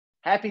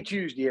Happy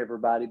Tuesday,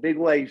 everybody. Big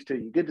waves to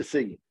you. Good to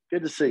see you.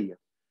 Good to see you.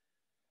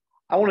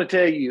 I want to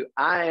tell you,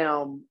 I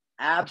am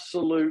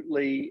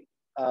absolutely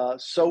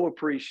so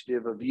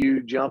appreciative of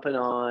you jumping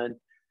on.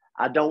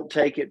 I don't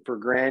take it for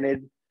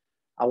granted.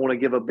 I want to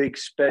give a big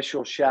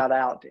special shout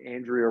out to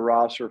Andrea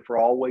Rosser for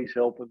always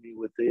helping me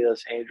with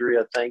this.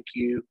 Andrea, thank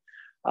you.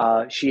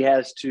 She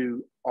has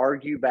to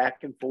argue back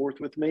and forth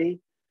with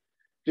me.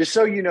 Just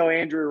so you know,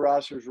 Andrea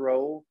Rosser's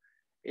role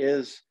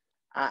is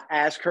I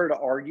ask her to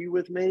argue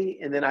with me,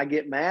 and then I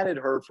get mad at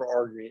her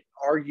for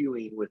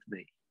arguing with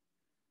me.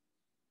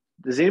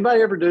 Does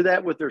anybody ever do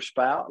that with their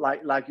spouse?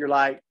 Like you're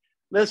like,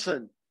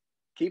 listen,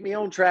 keep me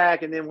on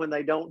track, and then when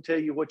they don't tell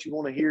you what you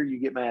want to hear, you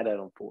get mad at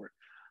them for it.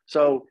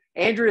 So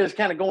Andrea is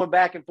kind of going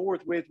back and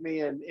forth with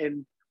me,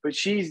 but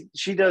she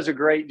does a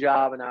great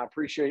job, and I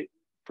appreciate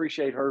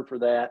her for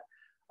that,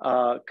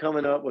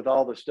 coming up with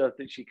all the stuff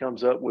that she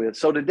comes up with.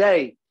 So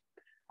today,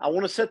 I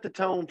want to set the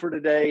tone for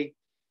today,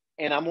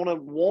 and I'm going to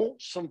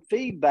want some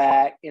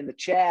feedback in the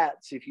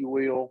chats, if you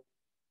will,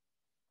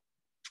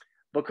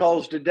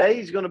 because today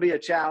is going to be a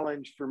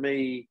challenge for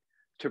me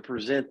to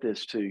present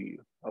this to you,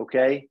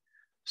 okay?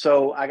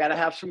 So I got to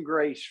have some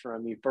grace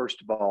from you,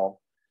 first of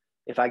all.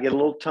 If I get a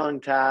little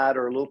tongue-tied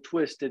or a little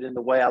twisted in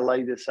the way I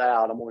lay this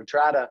out, I'm going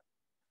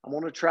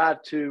to try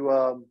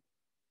to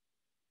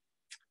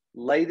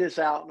lay this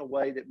out in a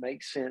way that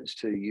makes sense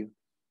to you.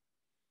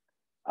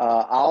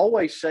 I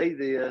always say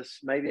this,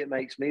 maybe it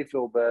makes me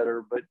feel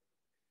better, but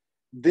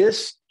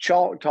this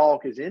Chalk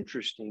Talk is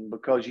interesting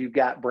because you've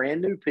got brand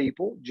new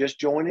people just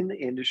joining the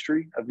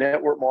industry of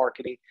network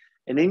marketing.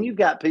 And then you've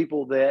got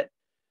people that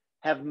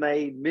have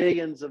made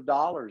millions of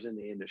dollars in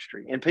the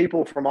industry, and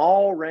people from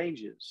all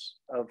ranges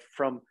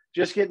from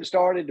just getting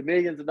started to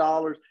millions of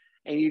dollars.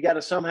 And you got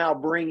to somehow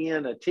bring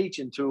in a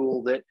teaching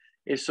tool that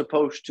is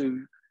supposed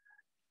to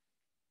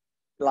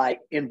like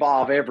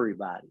involve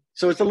everybody.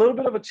 So it's a little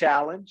bit of a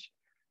challenge,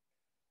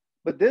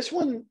 but this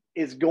one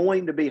is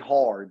going to be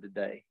hard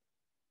today.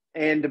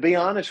 And to be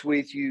honest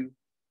with you,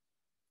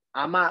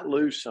 I might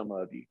lose some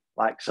of you.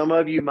 Like some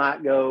of you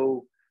might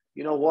go,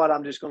 you know what,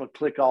 I'm just going to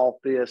click off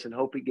this and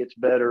hope it gets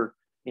better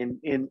in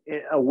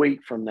a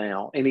week from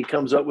now. And he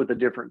comes up with a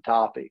different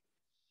topic.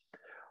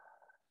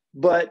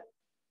 But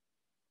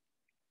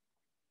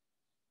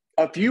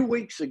a few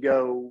weeks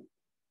ago,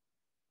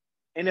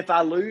 and if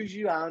I lose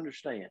you, I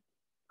understand.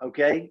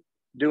 Okay.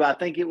 Do I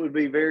think it would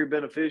be very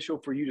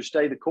beneficial for you to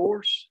stay the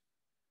course?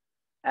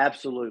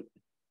 Absolutely.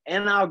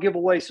 And I'll give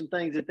away some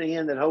things at the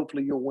end that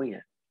hopefully you'll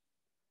win.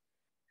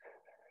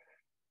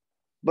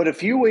 But a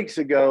few weeks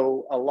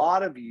ago, a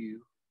lot of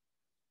you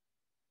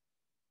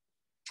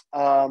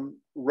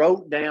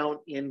wrote down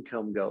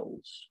income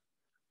goals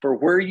for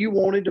where you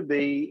wanted to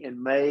be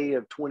in May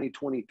of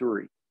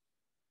 2023.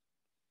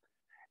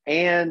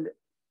 And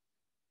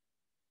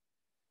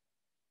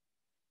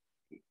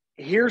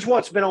here's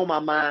what's been on my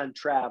mind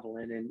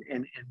traveling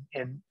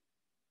and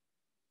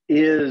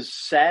is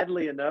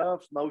sadly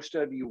enough, most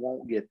of you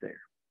won't get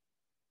there.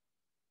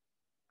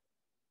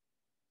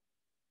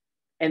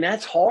 And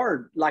that's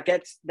hard. Like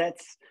that's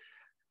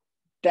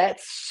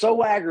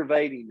so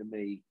aggravating to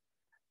me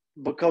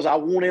because I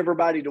want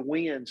everybody to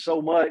win so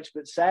much.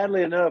 But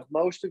sadly enough,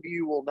 most of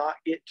you will not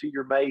get to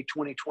your May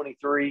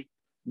 2023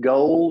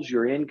 goals,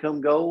 your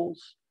income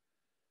goals.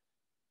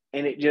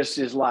 And it just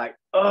is like,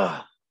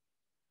 I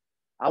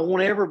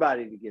want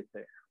everybody to get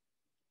there.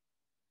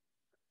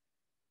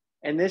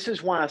 And this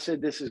is why I said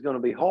this is going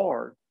to be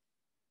hard.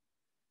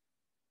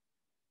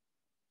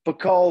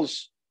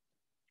 Because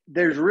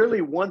there's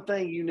really one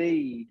thing you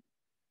need,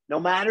 no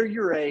matter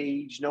your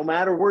age, no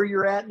matter where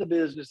you're at in the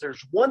business,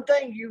 there's one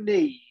thing you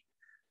need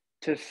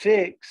to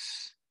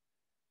fix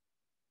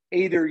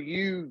either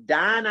you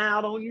dying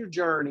out on your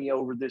journey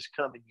over this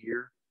coming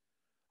year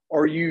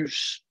or you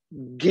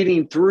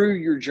getting through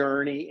your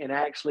journey and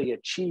actually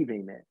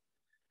achieving it.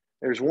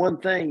 There's one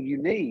thing you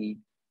need.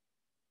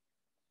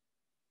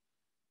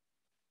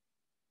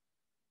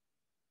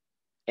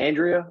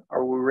 Andrea,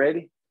 are we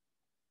ready?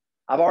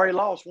 I've already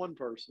lost one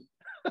person.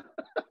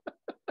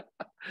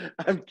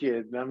 I'm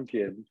kidding.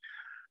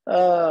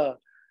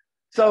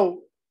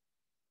 So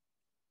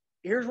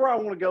here's where I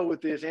want to go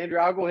with this.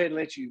 Andrea, I'll go ahead and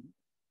let you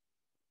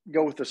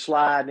go with the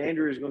slide. And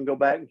Andrea's going to go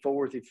back and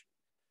forth. If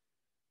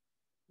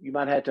you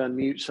might have to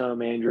unmute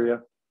some,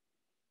 Andrea.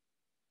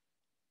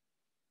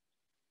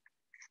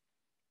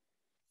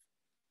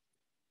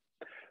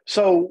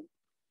 So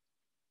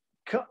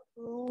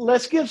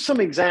let's give some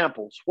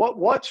examples.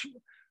 What's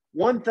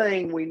one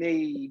thing we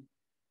need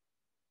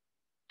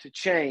to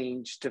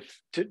change to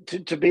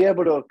be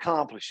able to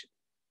accomplish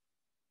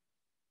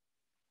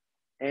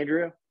it?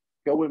 Andrea,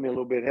 go with me a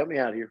little bit. Help me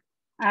out here.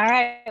 All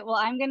right. Well,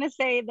 I'm going to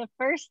say the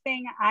first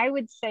thing I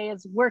would say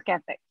is work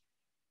ethic.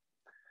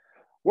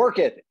 Work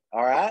ethic.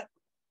 All right.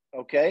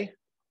 Okay.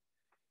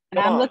 And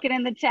I'm looking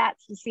in the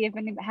chats to see if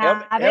any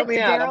have it. Help me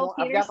out. Daryl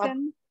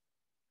Peterson.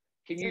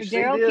 Can you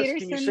see this?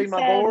 Can you see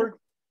my board?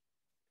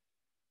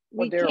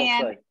 We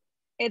can.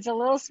 It's a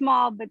little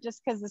small, but just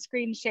because the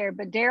screen's shared.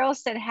 But Daryl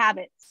said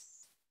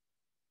habits.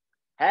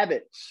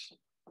 Habits.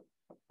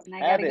 And I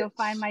got to go Habits.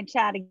 find my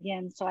chat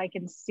again so I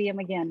can see them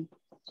again.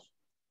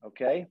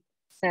 Okay.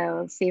 So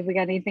let's see if we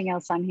got anything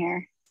else on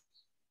here.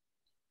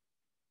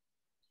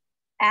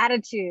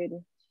 Attitude.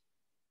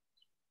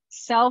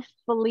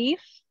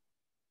 Self-belief.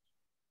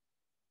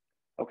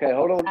 Okay,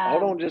 hold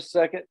on just a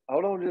second.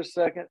 Hold on just a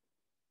second.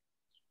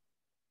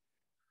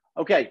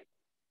 Okay.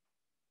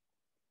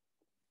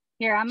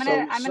 Here, I'm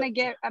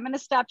gonna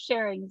stop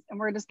sharing and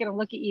we're just gonna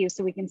look at you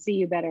so we can see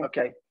you better.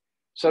 Okay.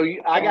 So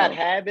I got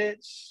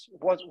habits.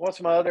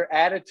 What's my other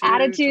attitude?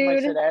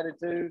 Somebody said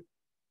attitude.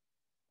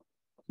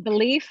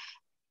 Belief.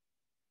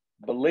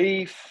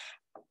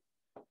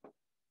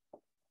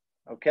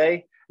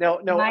 Okay. Now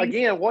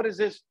again, what is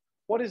this?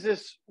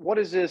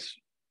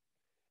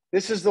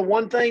 This is the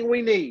one thing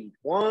we need.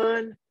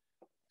 One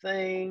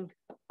thing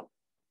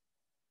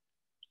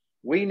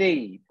we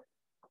need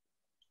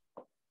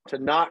to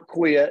not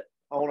quit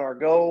on our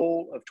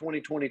goal of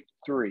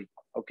 2023.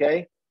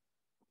 Okay.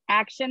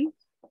 Action.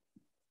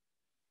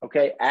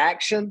 Okay.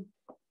 Action.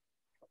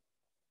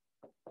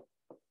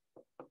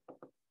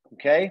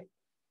 Okay.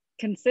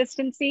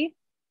 Consistency.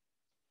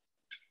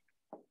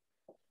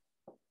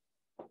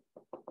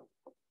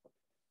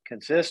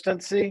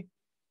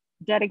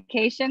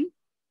 Dedication.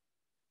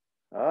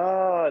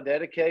 Oh,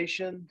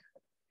 dedication.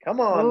 Come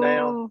on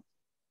now.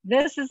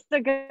 This is the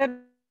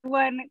good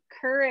one.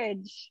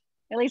 Courage.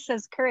 At least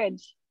says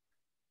courage.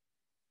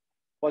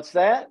 What's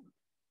that?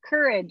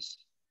 Courage.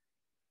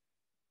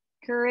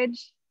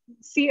 Courage.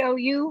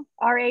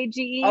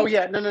 COURAGE. Oh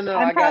yeah, no.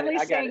 I'm probably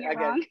saying it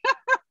wrong.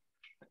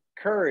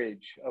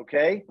 Courage.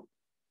 Okay.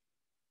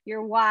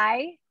 Your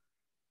why.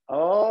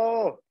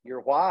 Oh,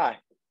 your why.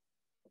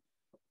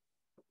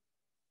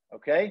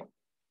 Okay.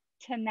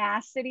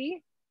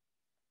 Tenacity.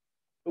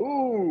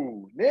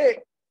 Ooh,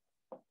 Nick.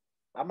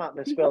 I might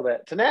misspell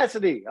that.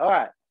 Tenacity. All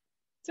right.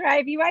 That's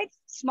right. If you write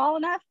small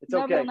enough, it's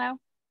nobody okay. will know.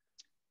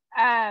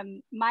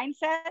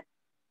 Mindset.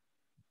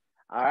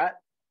 All right.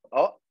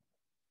 Oh,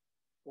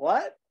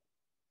 what?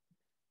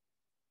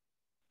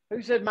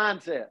 Who said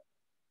mindset?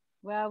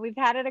 Well, we've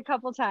had it a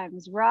couple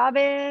times.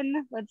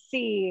 Robin, let's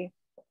see.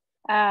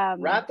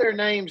 Write their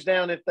names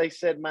down if they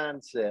said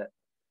mindset.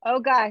 Oh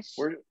gosh.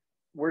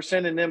 We're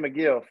sending them a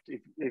gift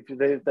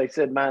if they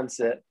said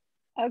mindset.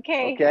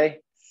 Okay. Okay.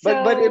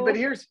 So but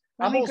here's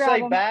I'm gonna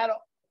say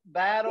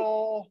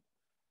battle.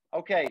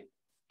 Okay,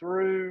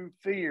 through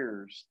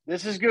fears.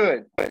 This is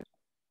good.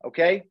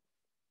 Okay.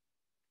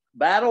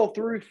 Battle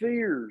through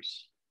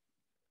fears.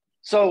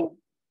 So,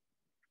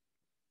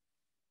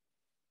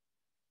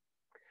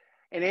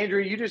 and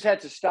Andrew, you just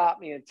had to stop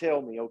me and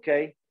tell me,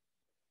 okay?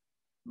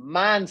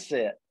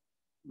 Mindset.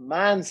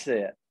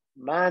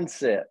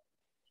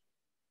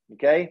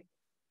 Okay? I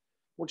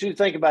want you to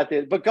think about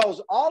this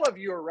because all of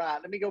you are right.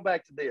 Let me go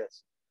back to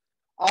this.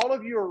 All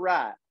of you are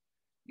right.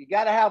 You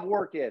got to have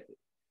work ethic.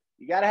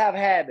 You got to have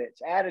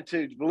habits,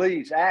 attitudes,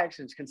 beliefs,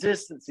 actions,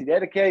 consistency,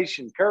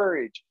 dedication,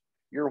 courage,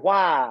 your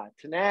why,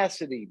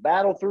 tenacity,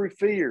 battle through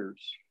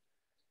fears.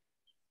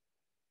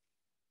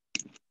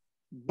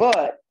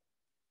 But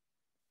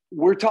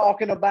we're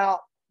talking about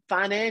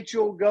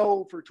financial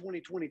goal for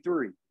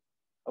 2023.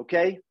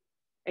 Okay.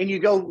 And you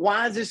go,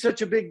 why is this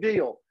such a big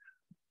deal?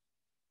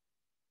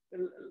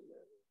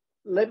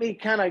 Let me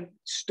kind of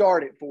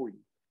start it for you.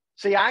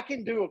 See, I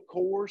can do a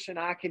course and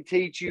I can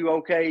teach you,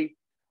 okay,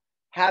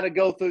 how to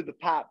go through the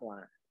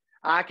pipeline.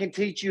 I can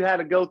teach you how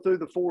to go through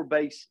the 4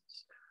 bases,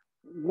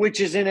 which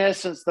is in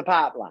essence the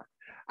pipeline.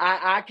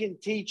 I can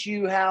teach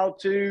you how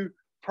to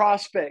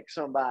prospect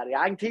somebody.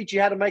 I can teach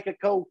you how to make a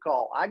cold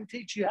call. I can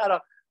teach you how to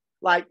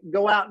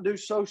go out and do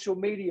social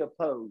media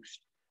posts.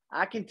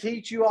 I can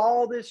teach you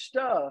all this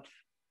stuff.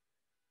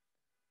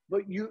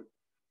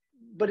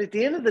 But at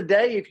the end of the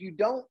day, if you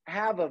don't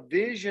have a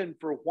vision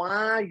for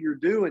why you're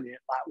doing it,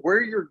 like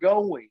where you're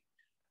going,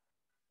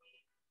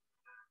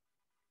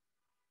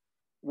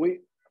 you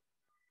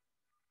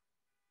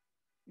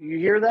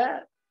hear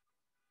that?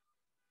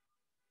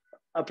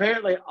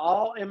 Apparently,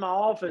 all in my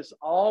office,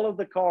 all of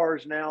the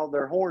cars now,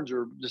 their horns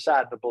are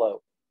deciding to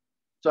blow.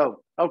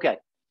 So, okay.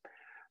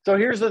 So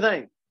here's the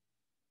thing.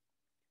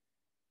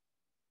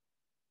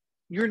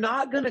 You're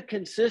not going to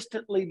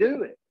consistently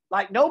do it.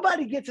 Like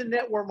nobody gets in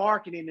network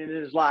marketing and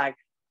is like,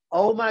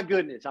 oh my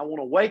goodness, I want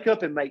to wake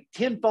up and make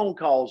 10 phone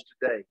calls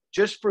today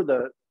just for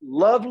the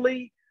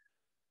lovely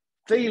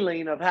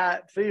feeling of how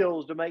it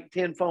feels to make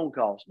 10 phone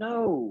calls.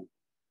 No,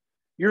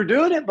 you're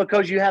doing it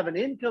because you have an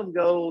income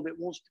goal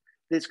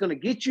that's going to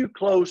get you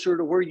closer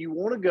to where you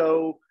want to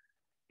go.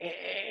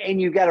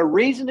 And you got a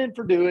reasoning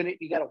for doing it.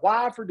 You got a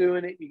why for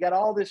doing it. You got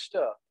all this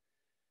stuff.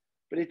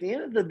 But at the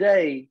end of the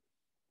day,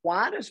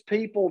 why does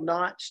people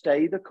not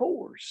stay the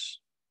course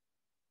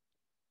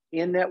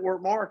in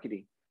network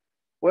marketing?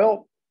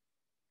 Well,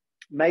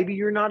 maybe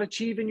you're not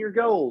achieving your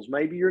goals.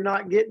 Maybe you're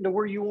not getting to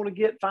where you want to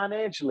get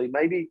financially.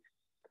 Maybe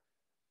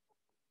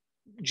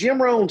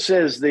Jim Rohn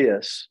says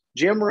this.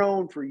 Jim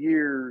Rohn for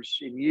years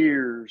and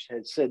years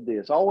has said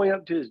this all the way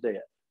up to his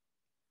death.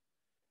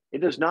 It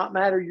does not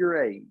matter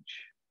your age.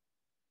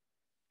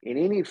 In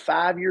any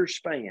 5-year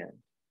span,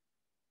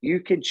 you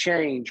can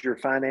change your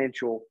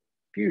financial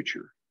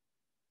future.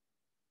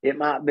 It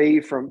might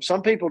be from,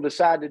 some people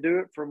decide to do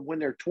it from when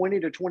they're 20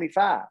 to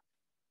 25.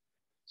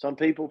 Some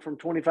people from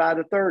 25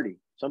 to 30.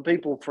 Some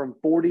people from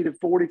 40 to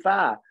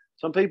 45.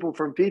 Some people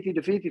from 50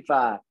 to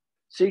 55,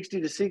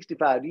 60 to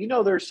 65. You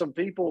know, there's some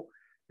people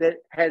that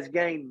has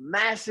gained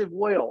massive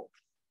wealth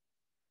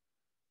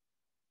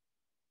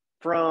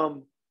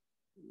from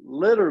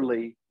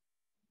literally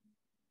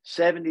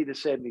 70 to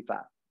 75.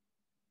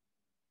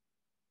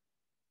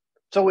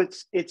 So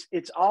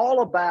it's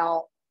all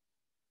about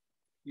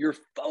your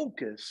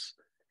focus,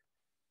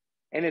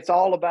 and it's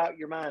all about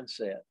your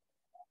mindset.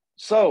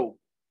 So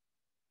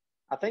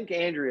I think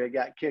Andrea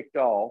got kicked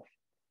off.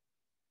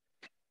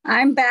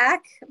 I'm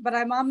back, but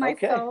I'm on my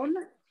phone.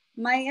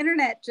 My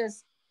internet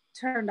just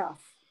turned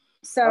off.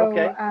 So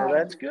okay, well,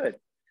 that's good.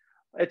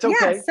 It's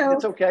okay. Yeah, so,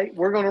 it's okay.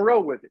 We're going to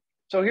roll with it.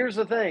 So here's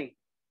the thing.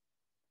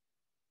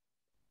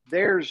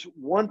 There's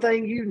one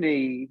thing you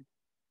need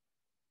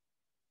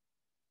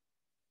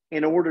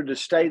in order to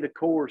stay the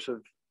course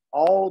of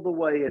all the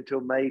way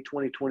until May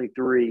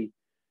 2023,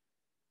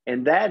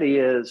 and that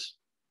is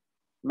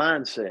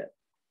mindset.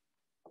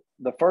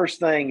 The first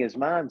thing is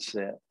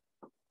mindset.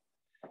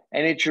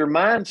 And it's your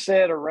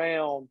mindset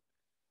around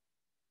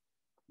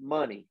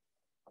money.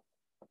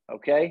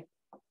 Okay?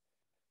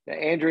 Now,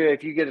 Andrea,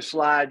 if you get a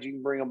slide, you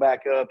can bring them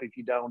back up. If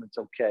you don't, it's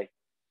okay.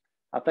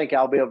 I think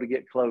I'll be able to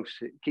get close.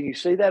 Can you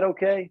see that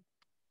okay?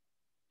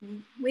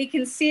 We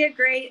can see it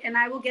great, and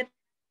I will get.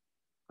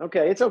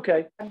 Okay, it's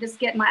okay. I'm just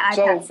getting my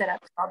iPad set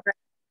up.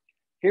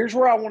 Here's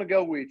where I want to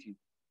go with you.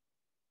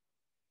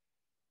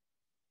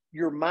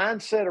 Your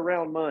mindset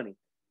around money.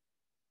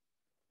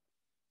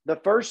 The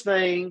first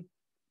thing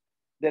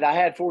that I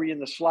had for you in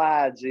the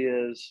slides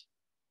is,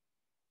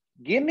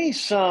 give me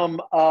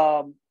some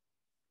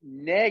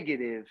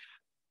negative.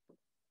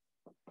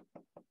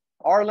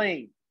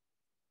 Arlene,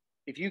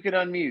 if you could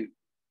unmute.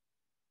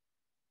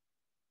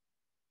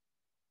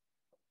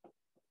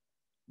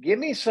 Give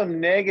me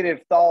some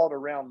negative thought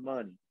around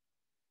money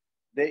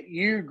that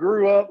you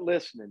grew up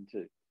listening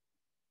to.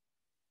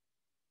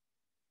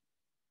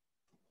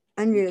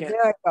 Unmute.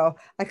 There I go.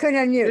 I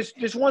couldn't unmute.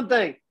 Just one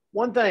thing.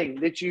 One thing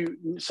that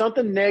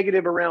something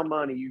negative around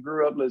money you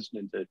grew up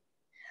listening to.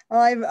 Well,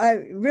 I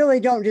really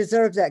don't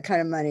deserve that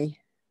kind of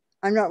money.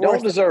 I'm not worth it.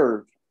 Don't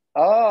deserve.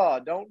 Oh,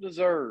 don't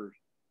deserve.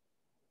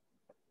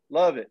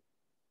 Love it.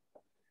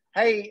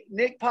 Hey,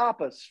 Nick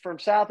Pappas from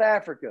South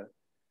Africa.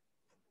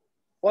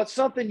 What's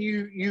something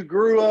you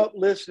grew up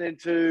listening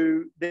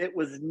to that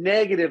was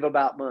negative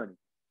about money?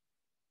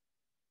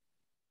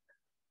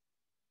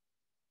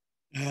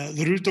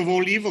 The root of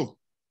all evil.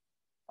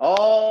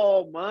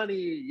 Oh,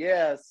 money,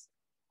 yes.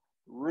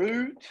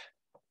 Root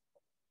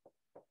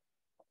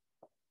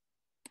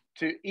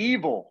to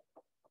evil.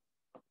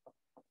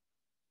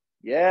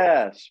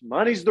 Yes,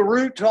 money's the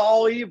root to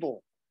all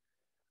evil.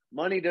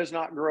 Money does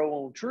not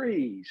grow on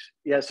trees.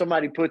 Yeah,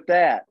 somebody put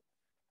that.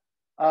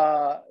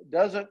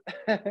 Doesn't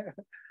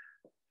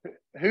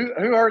who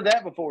heard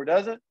that before?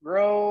 Doesn't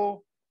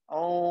grow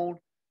on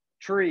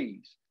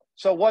trees.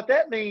 So what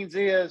that means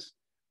is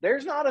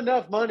there's not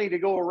enough money to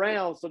go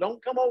around. So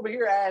don't come over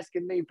here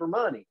asking me for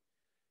money.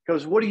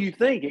 Because what do you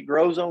think? It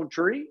grows on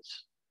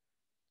trees,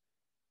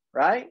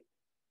 right?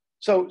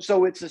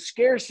 So it's a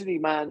scarcity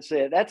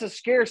mindset. That's a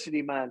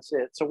scarcity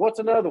mindset. So what's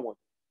another one?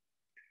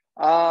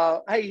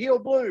 Hey, Hill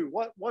Blue,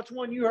 what's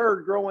one you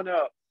heard growing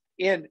up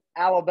in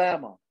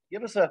Alabama?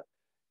 Give us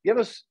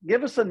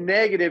a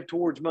negative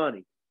towards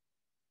money.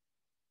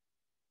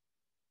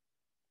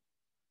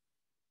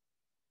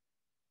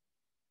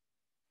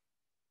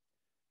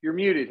 You're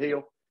muted,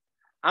 Hill.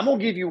 I'm gonna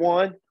give you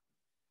one.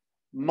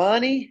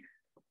 Money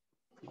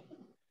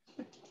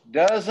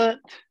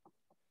doesn't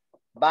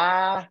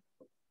buy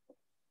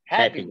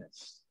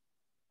happiness.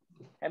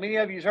 How many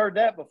of you's heard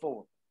that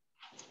before?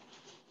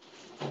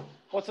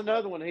 What's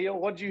another one, Hill?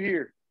 What'd you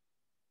hear?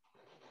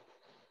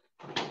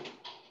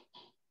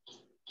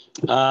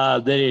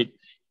 That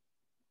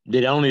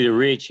only the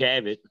rich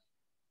have it.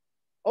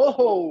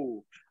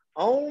 Oh,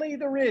 only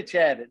the rich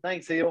have it.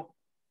 Thanks, Hill.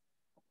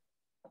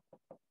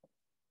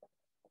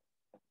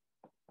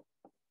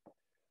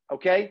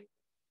 Okay.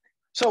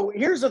 So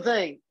here's the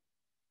thing.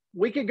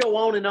 We could go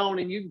on,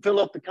 and you can fill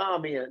up the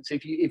comments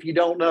if you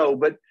don't know,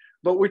 but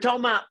we're talking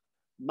about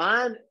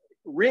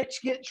rich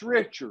gets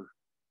richer,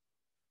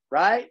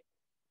 right?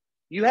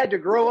 You had to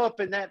grow up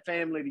in that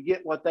family to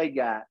get what they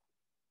got.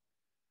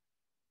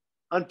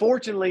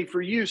 Unfortunately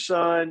for you,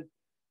 son,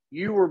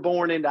 you were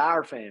born into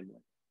our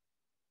family,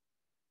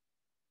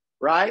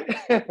 right?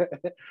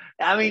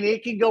 I mean,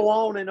 it can go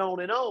on and on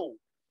and on.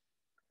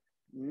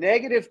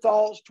 Negative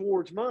thoughts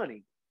towards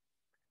money.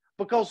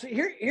 Because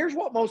here's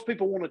what most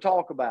people want to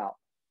talk about.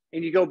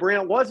 And you go,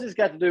 Brent, what's this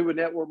got to do with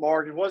network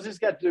marketing? What's this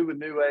got to do with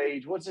new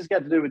age? What's this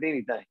got to do with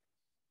anything?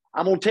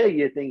 I'm going to tell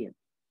you at the end.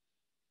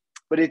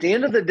 But at the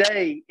end of the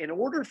day, in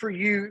order for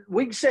you,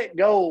 we can set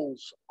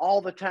goals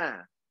all the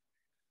time.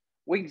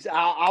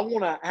 I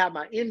want to have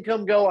my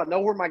income go. I know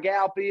where my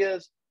gap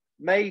is.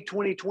 May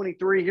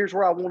 2023, here's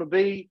where I want to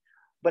be.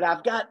 but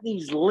I've got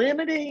these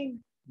limiting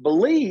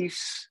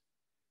beliefs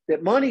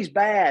that money's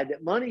bad,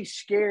 that money's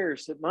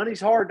scarce, that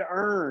money's hard to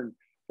earn,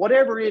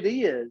 whatever it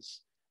is.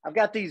 I've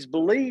got these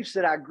beliefs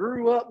that I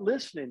grew up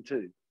listening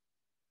to,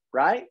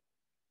 right?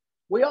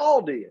 We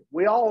all did.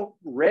 We all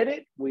read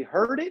it. We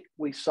heard it.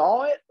 We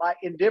saw it, like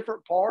in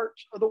different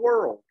parts of the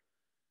world.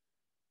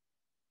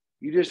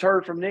 You just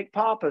heard from Nick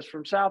Pappas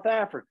from South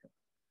Africa,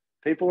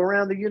 people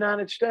around the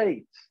United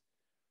States.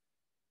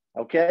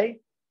 Okay?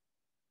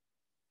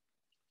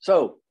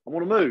 So I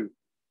want to move.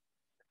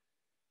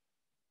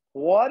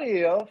 What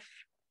if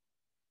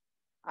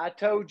I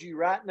told you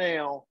right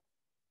now,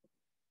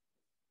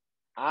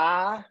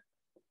 I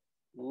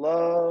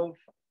love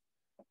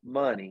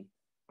money?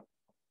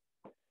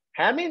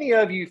 How many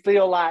of you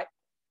feel like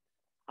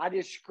I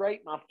just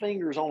scraped my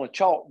fingers on a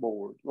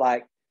chalkboard?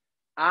 Like,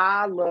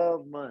 I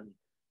love money.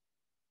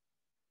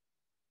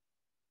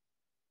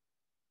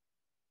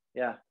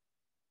 Yeah.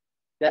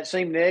 That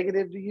seem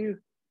negative to you?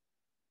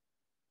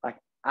 Like,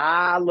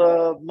 I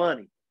love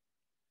money.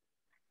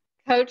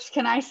 Coach,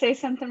 can I say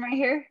something right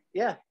here?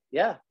 Yeah,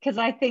 yeah. Because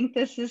I think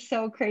this is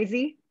so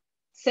crazy.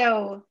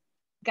 So,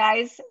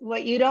 guys,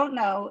 what you don't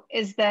know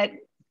is that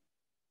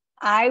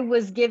I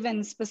was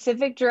given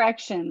specific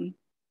direction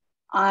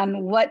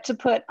on what to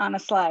put on a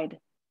slide.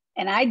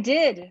 And I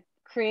did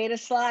create a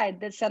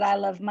slide that said, I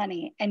love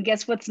money. And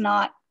guess what's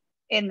not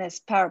in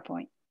this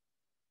PowerPoint?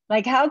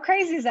 Like, how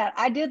crazy is that?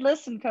 I did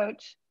listen,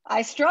 Coach.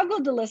 I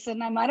struggled to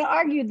listen. I might have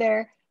argued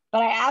there,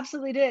 but I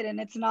absolutely did. And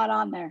it's not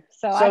on there.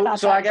 So I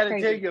got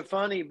to tell you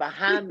funny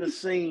behind the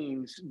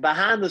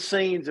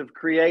scenes of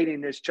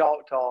creating this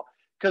Chalk Talk,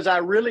 because I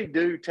really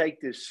do take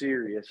this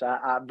serious.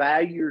 I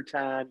value your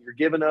time. You're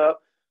giving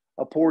up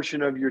a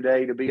portion of your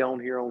day to be on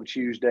here on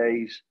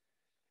Tuesdays.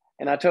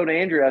 And I told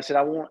Andrea, I said,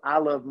 I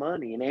love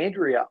money. And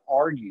Andrea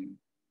argued,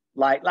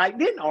 like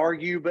didn't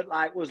argue, but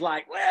was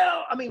like,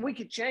 well, I mean, we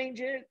could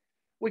change it.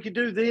 We could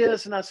do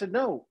this. And I said,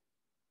 no,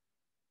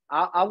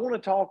 I want to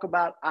talk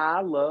about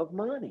I love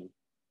money.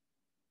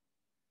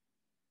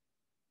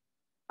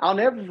 I'll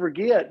never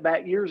forget,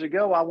 back years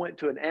ago, I went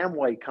to an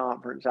Amway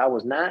conference. I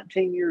was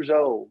 19 years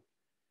old,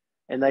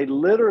 and they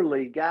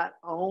literally got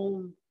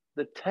on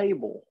the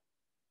table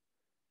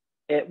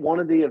at one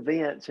of the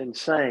events and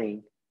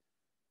sang,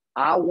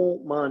 I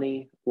want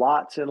money,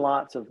 lots and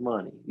lots of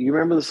money. You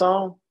remember the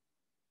song?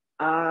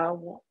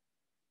 You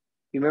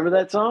remember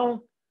that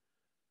song?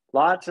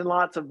 Lots and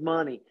lots of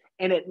money.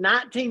 And at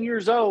 19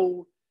 years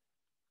old,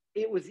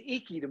 it was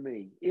icky to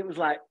me. It was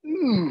like,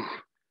 ooh,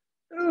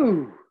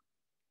 ooh.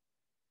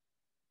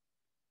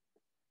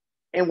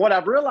 And what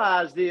I've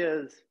realized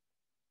is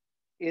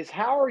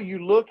how are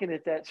you looking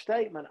at that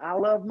statement, I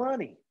love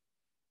money?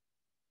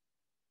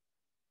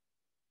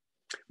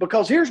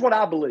 Because here's what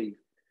I believe.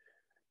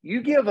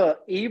 You give an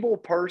evil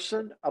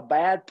person, a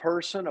bad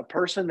person, a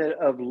person that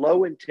of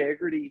low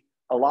integrity,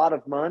 a lot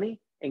of money,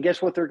 and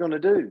guess what they're going to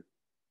do?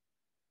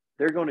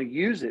 They're going to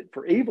use it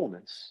for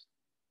evilness.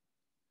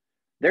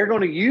 They're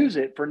going to use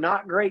it for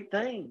not great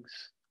things.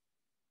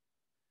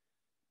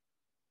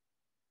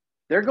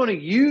 They're going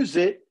to use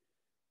it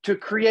to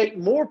create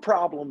more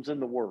problems in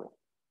the world.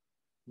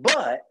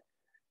 But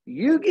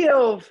you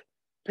give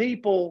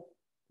people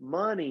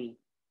money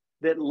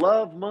that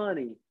love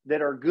money,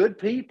 that are good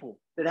people,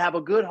 that have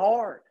a good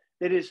heart,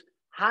 that is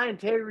high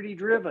integrity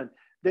driven,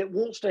 that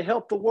wants to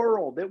help the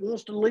world, that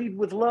wants to lead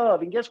with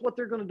love. And guess what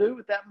they're going to do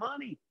with that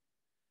money?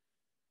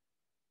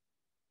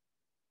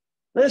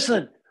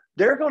 Listen,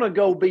 they're going to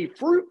go be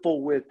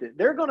fruitful with it.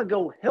 They're going to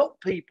go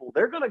help people.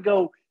 They're going to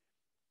go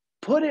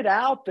put it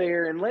out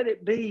there and let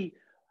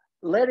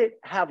it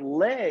have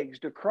legs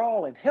to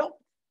crawl and help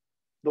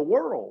the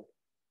world.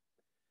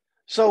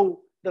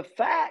 So the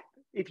fact,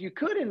 if you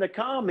could in the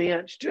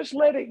comments, just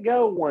let it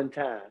go one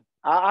time.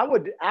 I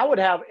would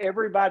have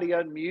everybody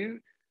unmute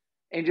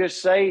and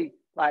just say,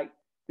 like,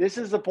 this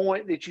is the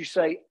point that you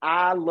say,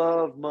 I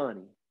love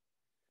money.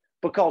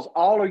 Because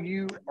all of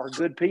you are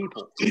good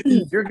people.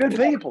 You're good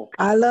people.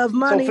 I love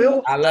money. So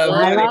Phil, I love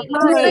money. I love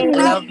money. I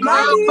love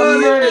money.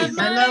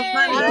 I love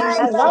money.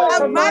 I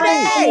love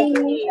money.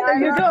 There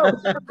you go.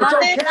 It's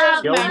okay.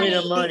 Show me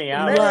the money.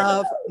 I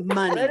love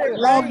money. Let it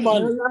Love rain.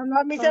 money.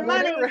 Love me some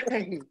money. Let it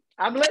rain.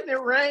 I'm letting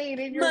it rain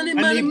in your Money,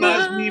 Money money,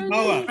 buys money. me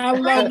more. I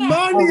love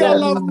money. I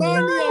love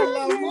money. I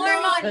love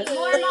More money,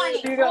 more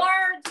money, You got-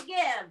 more to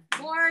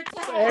give, more to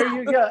have. There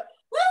you go.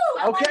 Woo!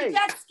 I want Okay. a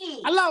jet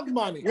ski. I love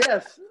money.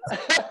 Yes.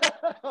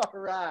 All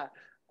right.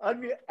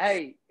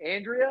 Hey,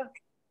 Andrea,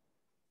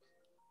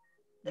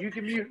 you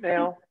can mute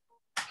now.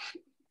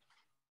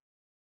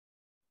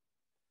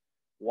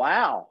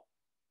 Wow.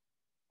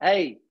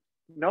 Hey,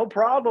 no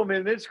problem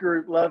in this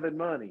group loving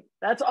money.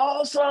 That's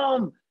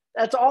awesome.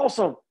 That's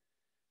awesome.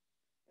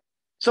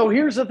 So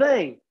here's the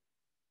thing.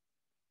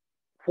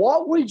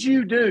 What would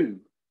you do?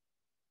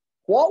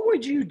 What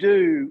would you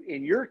do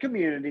in your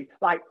community?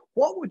 Like,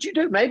 what would you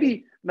do?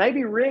 Maybe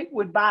Rick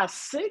would buy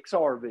 6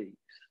 RVs.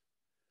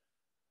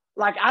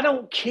 Like, I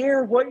don't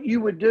care what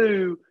you would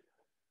do,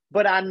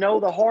 but I know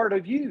the heart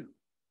of you.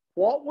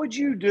 What would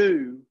you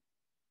do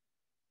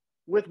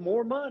with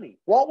more money?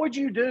 What would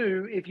you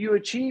do if you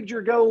achieved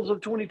your goals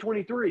of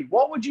 2023?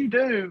 What would you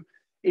do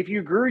if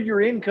you grew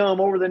your income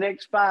over the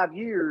next 5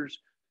 years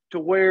to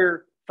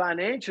where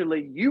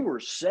financially you were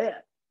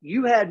set?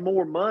 You had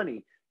more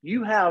money.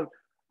 You have,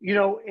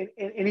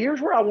 and here's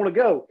where I want to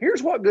go.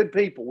 Here's what good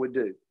people would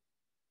do.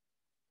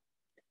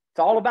 It's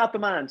all about the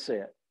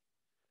mindset.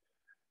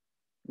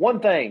 One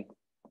thing,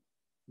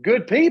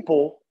 good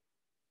people,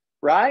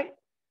 right?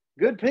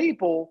 Good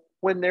people,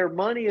 when their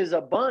money is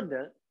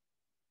abundant,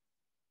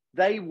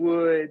 they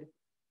would,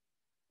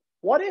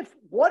 what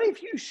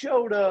if you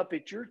showed up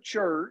at your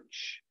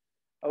church,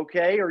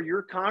 okay, or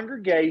your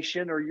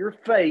congregation or your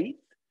faith,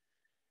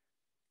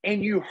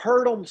 and you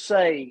heard them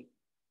say,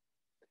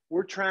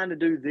 we're trying to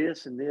do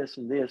this and this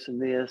and this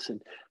and this,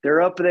 and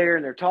they're up there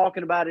and they're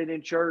talking about it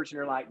in church, and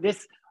they're like,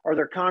 this, or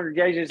their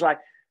congregation is like,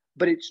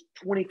 but it's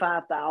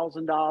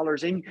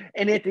 $25,000.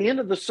 And at the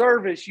end of the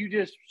service, you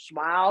just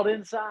smiled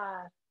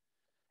inside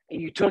and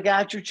you took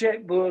out your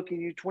checkbook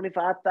and you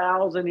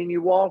 $25,000 and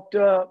you walked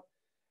up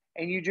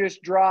and you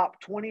just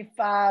dropped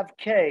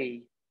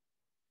 $25K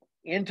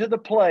into the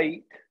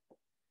plate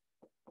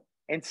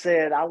and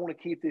said, I want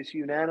to keep this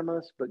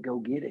unanimous, but go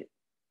get it.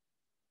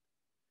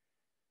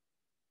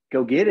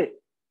 Go get it.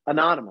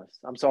 Anonymous.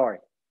 I'm sorry.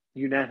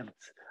 Unanimous.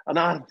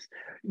 Anonymous.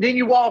 Then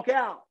you walk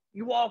out.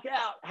 You walk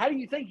out. How do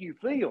you think you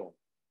feel?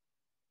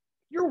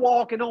 You're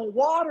walking on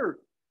water.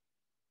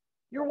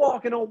 You're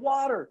walking on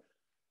water.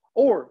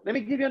 Or let me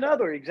give you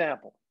another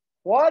example.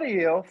 What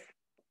if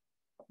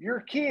your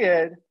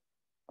kid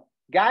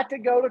got to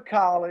go to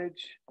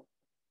college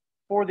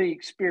for the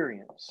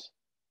experience?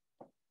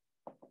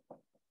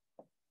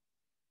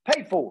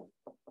 Paid for.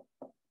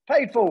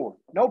 Paid for.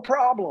 No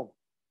problem.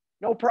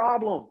 No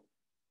problem.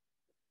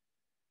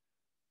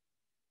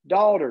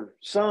 Daughter,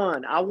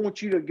 son, I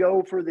want you to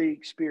go for the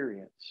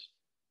experience.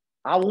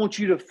 I want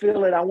you to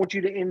feel it. I want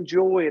you to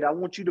enjoy it. I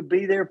want you to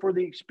be there for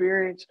the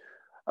experience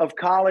of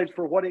college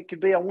for what it could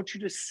be. I want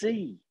you to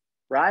see,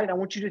 right? I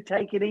want you to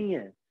take it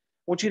in. I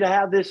want you to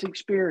have this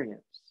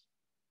experience.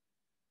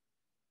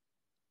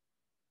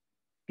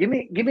 Give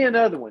me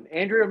another one.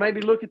 Andrea,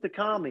 maybe look at the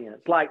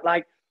comments. Like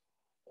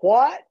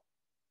what?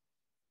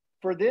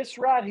 For this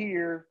right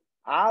here,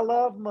 I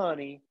love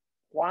money.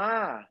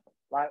 Why?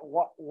 Like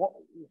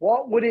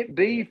what would it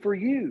be for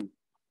you?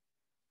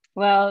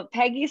 Well,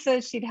 Peggy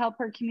says she'd help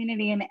her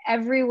community in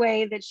every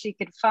way that she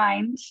could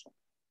find.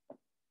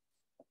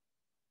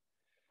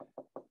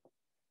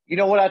 You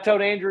know what I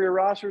told Andrea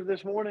Rosser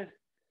this morning?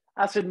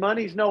 I said,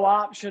 money's no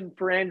option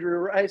for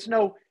Andrea.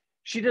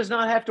 She does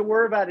not have to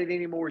worry about it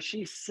anymore.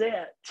 She's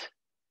set.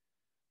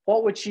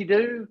 What would she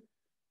do?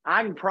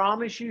 I can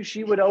promise you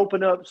she would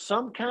open up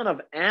some kind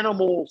of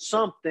animal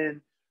something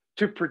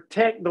to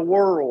protect the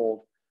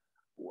world,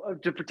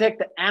 to protect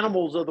the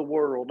animals of the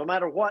world, no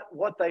matter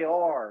what they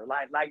are.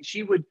 Like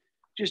she would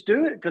just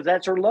do it because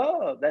that's her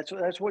love. That's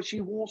what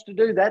she wants to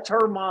do. That's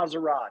her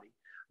Maserati.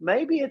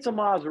 Maybe it's a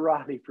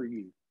Maserati for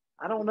you.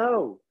 I don't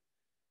know.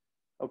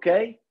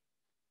 Okay?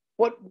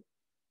 What?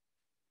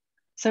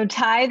 So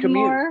tithe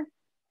more.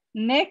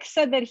 Nick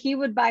said that he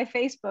would buy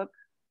Facebook.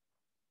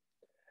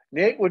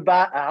 Nick would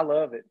buy, I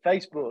love it,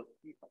 Facebook.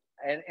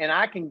 And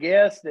I can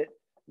guess that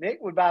Nick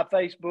would buy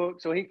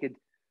Facebook so he could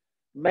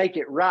make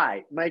it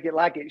right, make it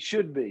like it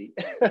should be.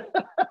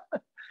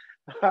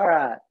 All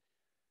right.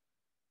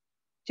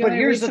 But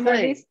here's the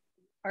thing.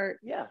 Or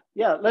yeah,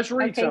 let's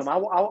read some.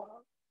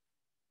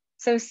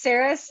 So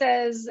Sarah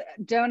says,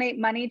 donate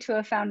money to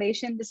a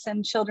foundation to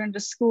send children to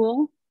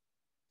school.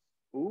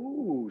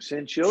 Ooh,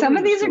 send children. Some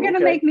of these to are going to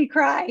okay. make me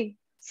cry.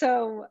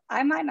 So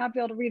I might not be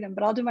able to read them,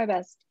 but I'll do my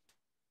best.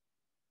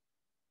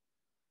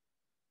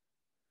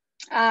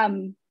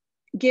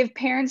 Give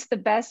parents the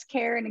best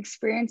care and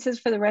experiences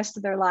for the rest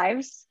of their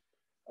lives.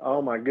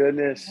 Oh my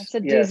goodness. That's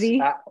a doozy.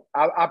 Yes,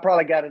 I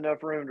probably got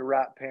enough room to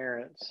write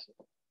parents.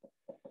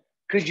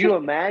 Could you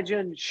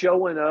imagine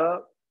showing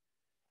up?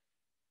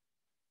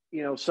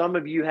 You know, some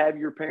of you have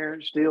your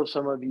parents still,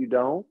 some of you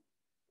don't.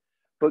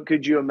 But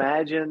could you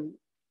imagine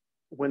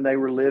when they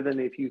were living,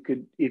 if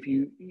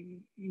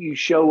you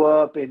show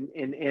up and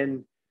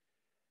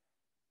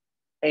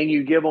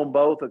you give them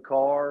both a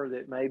car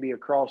that maybe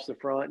across the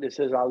front that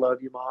says, I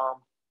love you, Mom.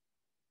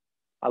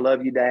 I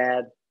love you,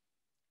 Dad.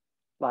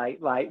 Like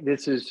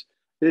this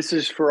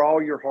is for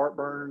all your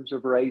heartburns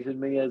of raising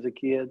me as a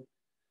kid,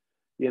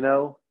 you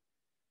know?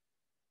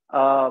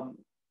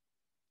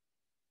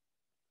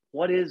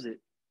 What is it?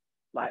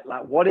 Like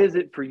what is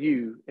it for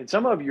you? And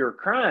some of you are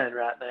crying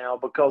right now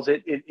because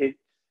it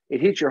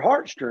hits your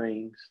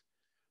heartstrings.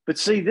 But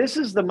see, this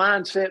is the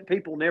mindset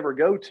people never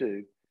go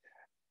to.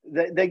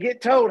 They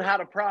get told how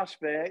to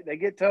prospect. They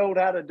get told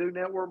how to do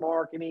network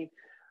marketing,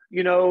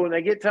 you know, and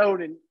they get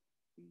told, and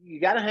you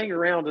got to hang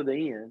around to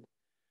the end.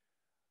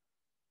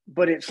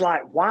 But it's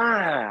like,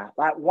 why?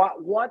 Like,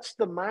 what's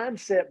the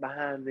mindset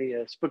behind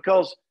this?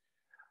 Because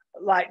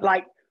like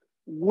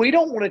we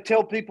don't want to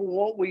tell people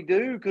what we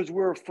do because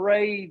we're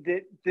afraid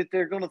that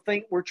they're going to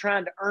think we're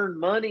trying to earn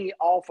money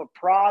off of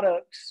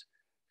products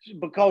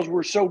because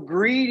we're so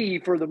greedy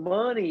for the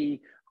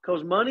money,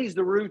 because money's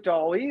the root to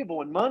all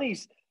evil, and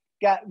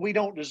we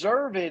don't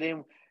deserve it,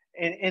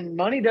 and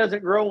money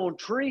doesn't grow on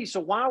trees. So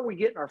why are we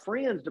getting our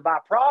friends to buy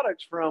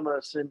products from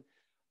us and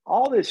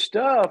all this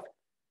stuff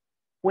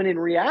when in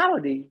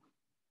reality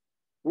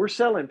we're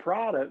selling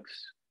products?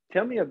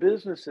 Tell me a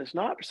business that's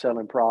not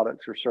selling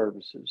products or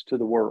services to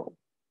the world.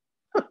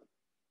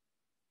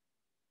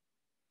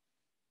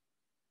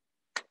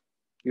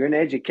 You're in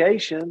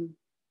education,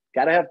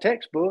 got to have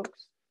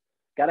textbooks,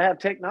 got to have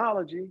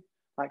technology.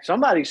 Like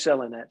somebody's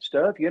selling that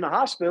stuff. You're in a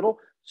hospital,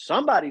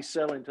 somebody's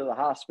selling to the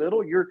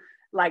hospital. You're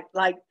like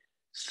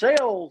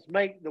sales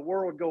make the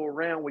world go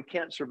around. We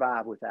can't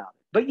survive without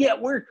it. But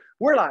yet we're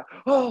like,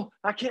 oh,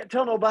 I can't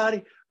tell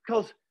nobody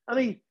because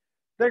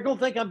they're gonna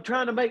think I'm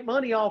trying to make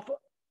money off.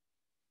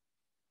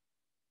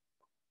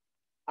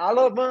 I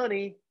love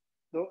money.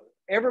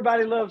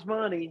 Everybody loves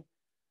money.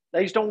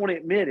 They just don't want to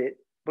admit it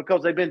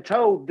because they've been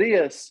told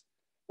this.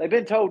 They've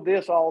been told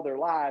this all their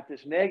life,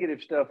 this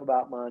negative stuff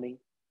about money.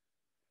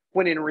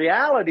 When in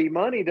reality,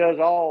 money does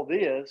all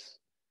this,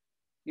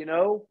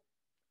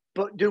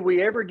 But do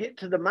we ever get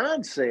to the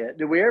mindset?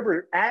 Do we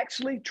ever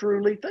actually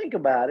truly think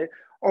about it?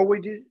 Or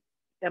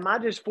am I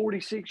just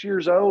 46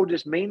 years old,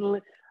 just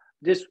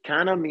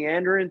kind of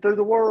meandering through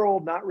the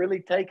world, not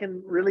really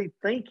thinking,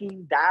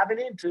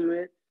 diving into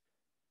it,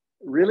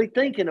 really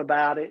thinking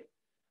about it?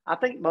 I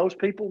think most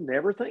people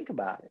never think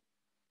about it.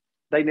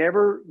 They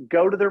never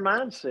go to their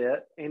mindset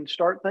and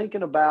start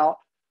thinking about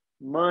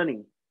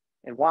money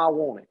and why I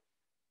want it.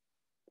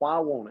 Why I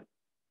want it.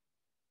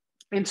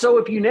 And so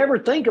if you never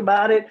think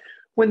about it,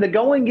 when the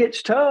going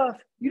gets tough,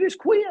 you just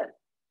quit.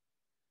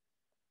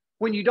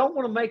 When you don't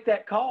want to make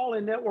that call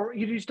in that world,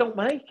 you just don't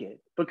make it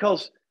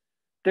because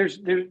there's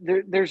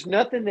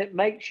nothing that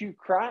makes you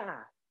cry.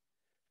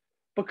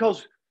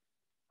 Because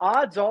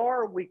odds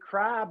are we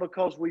cry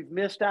because we've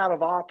missed out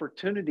of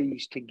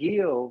opportunities to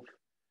give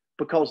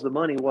because the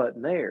money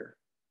wasn't there.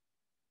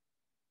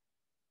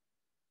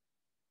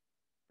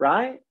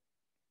 Right?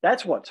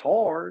 That's what's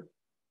hard.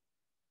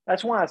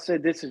 That's why I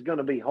said this is going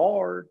to be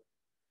hard.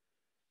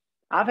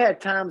 I've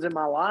had times in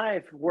my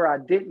life where I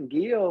didn't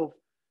give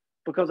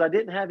because I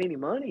didn't have any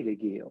money to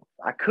give.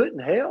 I couldn't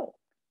help.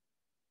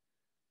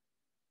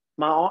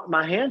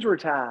 My hands were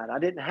tied. I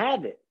didn't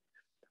have it,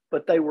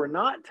 but they were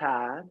not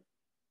tied.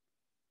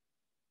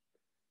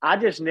 I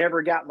just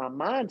never got my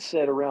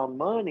mindset around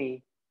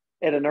money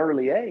at an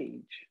early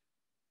age.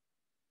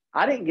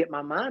 I didn't get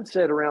my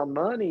mindset around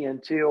money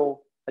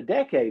until a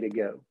decade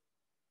ago.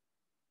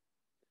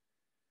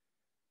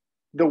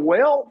 The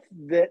wealth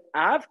that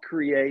I've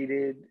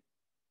created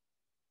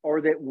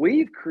or that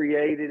we've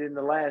created in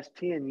the last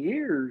 10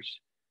 years,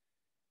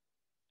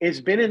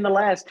 it's been in the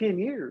last 10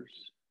 years.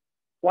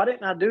 Why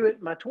didn't I do it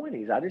in my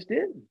 20s? I just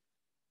didn't.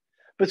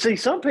 But see,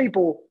 some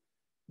people,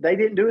 they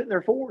didn't do it in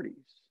their 40s.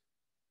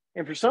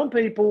 And for some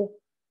people,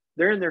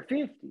 they're in their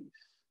 50s.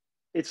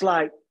 It's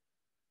like,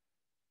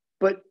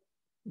 but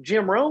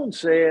Jim Rohn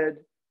said,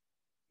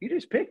 you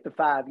just pick the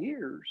 5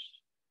 years.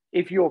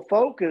 If you'll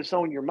focus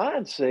on your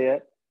mindset,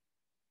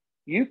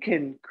 you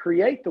can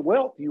create the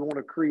wealth you want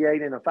to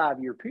create in a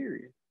 5-year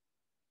period.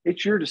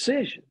 It's your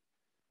decision.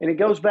 And it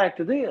goes back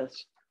to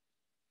this.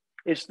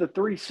 It's the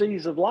 3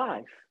 C's of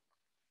life.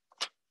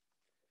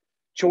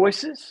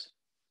 Choices,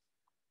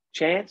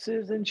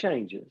 chances, and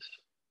changes.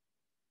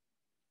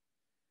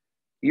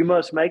 You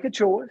must make a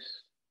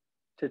choice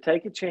to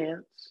take a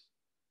chance,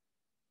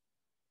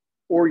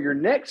 or your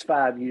next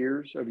 5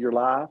 years of your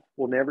life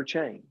will never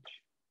change.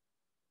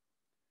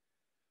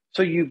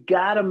 So you've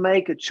got to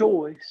make a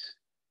choice,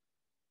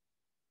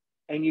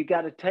 and you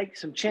got to take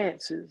some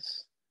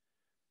chances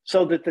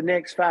so that the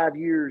next 5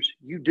 years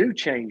you do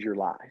change your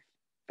life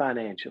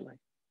financially.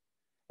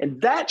 And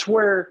that's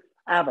where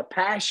I have a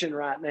passion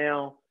right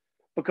now,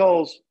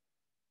 because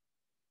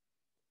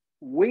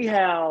we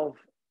have,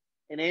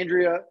 and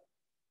Andrea,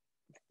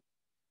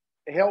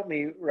 help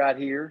me right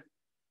here.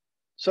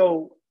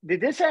 So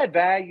did this add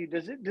value?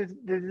 Does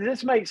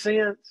this make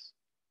sense?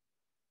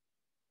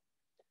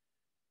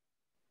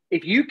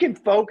 If you can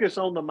focus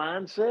on the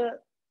mindset,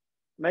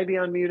 maybe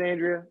unmute,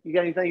 Andrea. You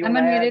got anything you want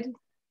to add? I'm unmuted.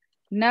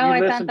 No,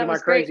 I thought that my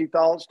was crazy great.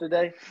 thoughts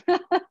today.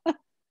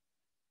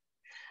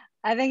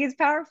 I think it's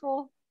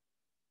powerful.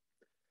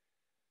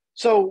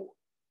 So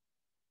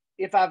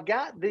if I've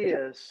got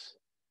this,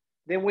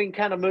 then we can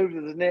kind of move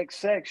to the next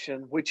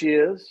section, which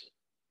is,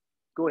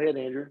 go ahead,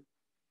 Andrew.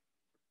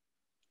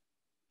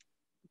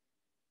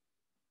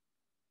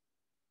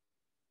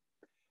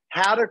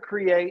 How to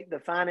create the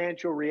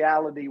financial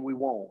reality we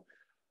want.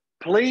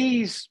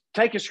 Please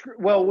take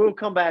we'll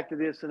come back to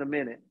this in a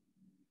minute.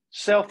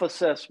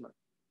 Self-assessment.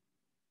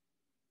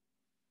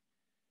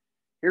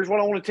 Here's what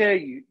I want to tell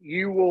you.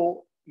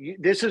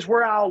 This is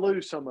where I'll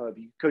lose some of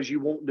you because you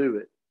won't do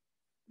it.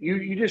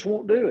 You just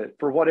won't do it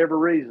for whatever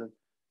reason.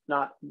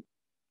 Not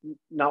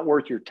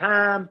worth your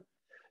time.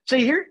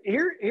 See,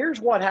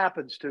 here's what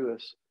happens to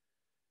us.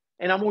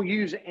 And I'm going to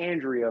use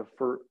Andrea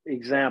for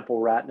example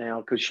right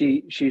now because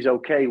she's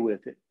okay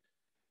with it.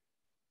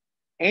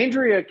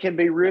 Andrea can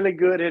be really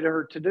good at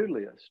her to-do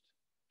list.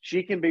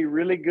 She can be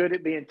really good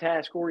at being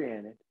task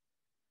oriented.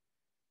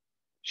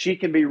 She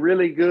can be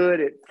really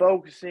good at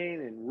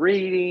focusing and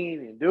reading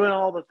and doing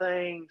all the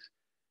things,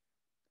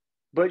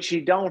 but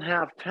she don't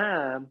have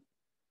time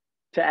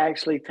to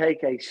actually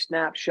take a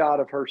snapshot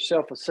of her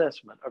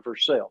self-assessment of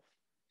herself.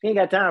 She ain't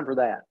got time for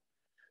that.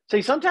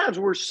 See, sometimes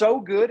we're so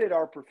good at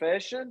our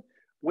profession,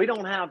 we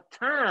don't have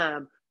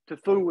time to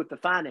fool with the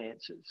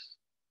finances.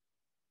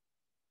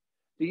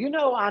 Do you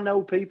know, I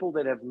know people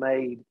that have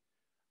made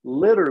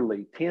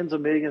literally tens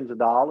of millions of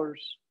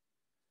dollars,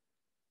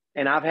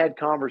 and I've had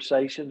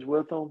conversations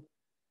with them,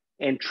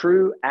 and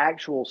true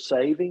actual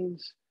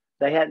savings,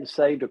 they hadn't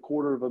saved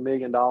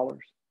 $250,000.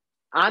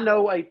 I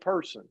know a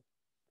person,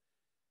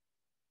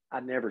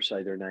 I'd never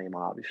say their name,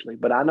 obviously,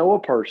 but I know a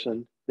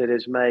person that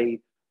has made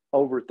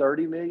over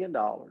 $30 million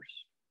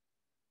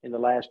in the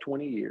last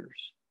 20 years,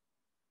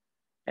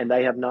 and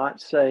they have not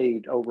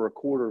saved over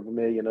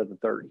 $250,000 of the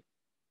 30.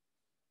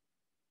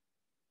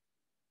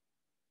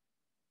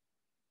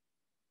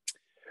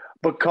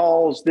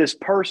 Because this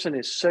person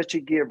is such a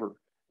giver.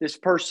 This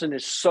person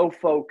is so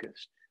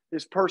focused.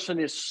 This person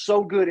is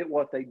so good at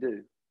what they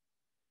do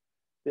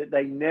that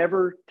they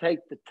never take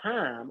the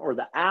time or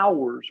the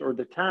hours or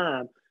the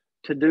time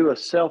to do a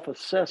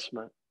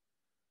self-assessment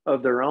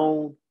of their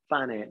own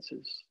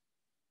finances.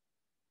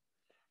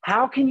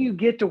 How can you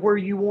get to where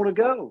you want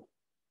to go?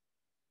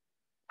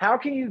 How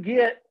can you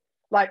get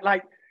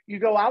like you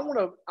go, I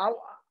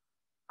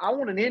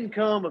want an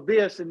income of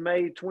this in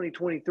May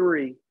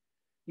 2023.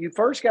 You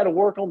first got to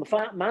work on the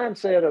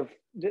mindset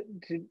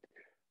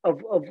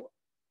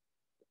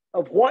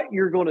of what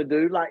you're going to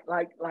do. Like,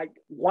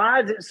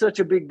 why is it such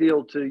a big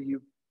deal to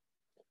you?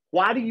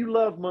 Why do you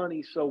love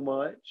money so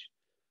much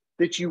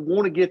that you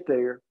want to get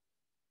there?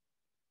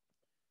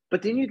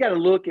 But then you got to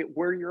look at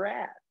where you're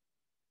at.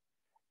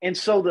 And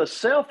so the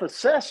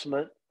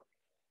self-assessment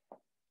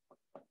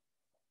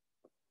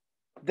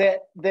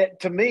that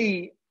to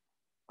me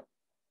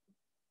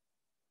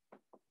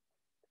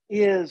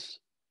is,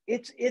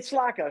 it's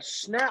like a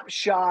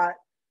snapshot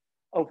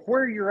of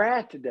where you're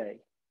at today.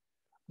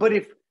 But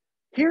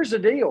here's the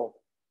deal,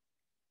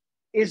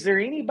 is there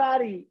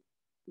anybody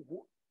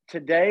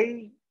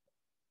today?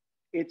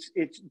 It's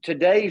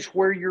today's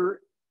where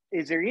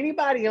is there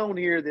anybody on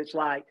here that's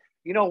like,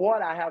 you know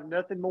what? I have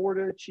nothing more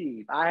to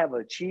achieve. I have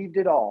achieved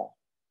it all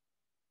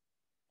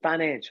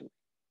financially.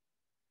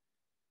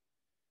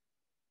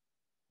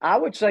 I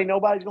would say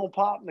nobody's going to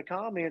pop in the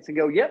comments and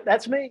go, yep,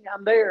 that's me.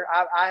 I'm there.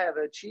 I have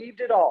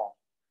achieved it all.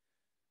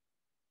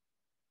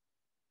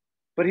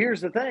 But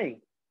here's the thing.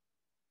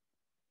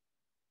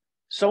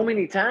 So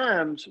many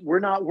times we're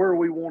not where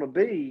we want to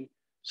be,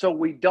 so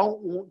we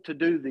don't want to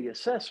do the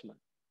assessment.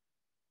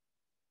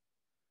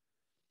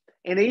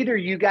 And either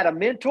you got a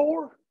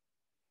mentor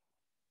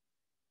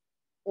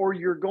or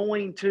you're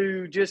going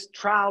to just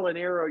trial and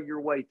error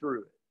your way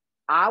through it.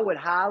 I would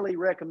highly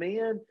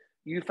recommend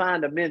you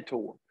find a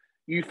mentor.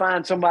 You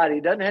find somebody,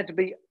 it doesn't have to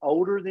be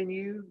older than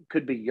you,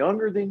 could be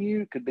younger than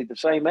you, could be the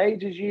same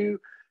age as you,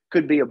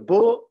 could be a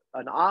book,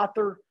 an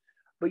author,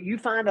 but you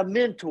find a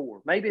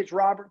mentor. Maybe it's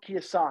Robert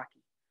Kiyosaki.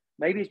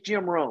 Maybe it's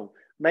Jim Rohn.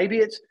 Maybe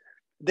it's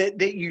that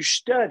you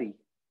study.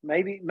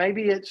 Maybe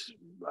it's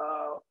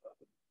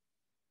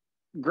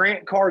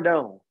Grant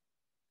Cardone.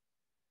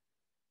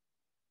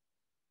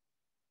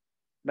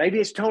 Maybe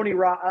it's Tony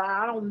Robbins.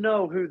 I don't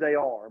know who they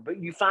are, but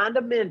you find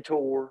a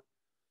mentor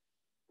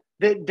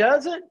that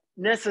doesn't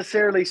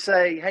necessarily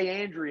say,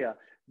 hey, Andrea,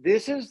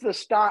 this is the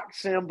stock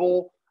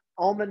symbol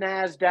on the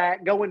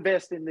NASDAQ. Go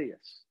invest in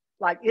this.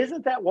 Like,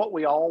 isn't that what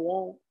we all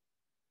want?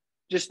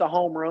 Just a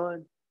home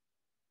run?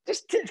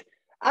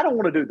 I don't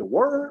want to do the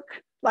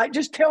work. Like,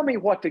 just tell me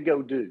what to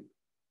go do.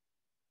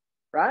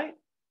 Right?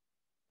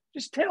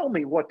 Just tell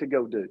me what to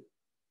go do.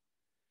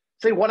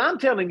 See, what I'm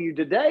telling you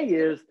today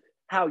is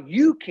how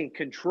you can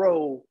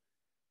control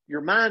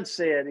your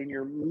mindset and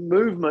your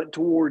movement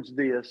towards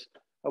this.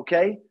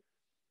 Okay?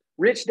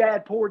 Rich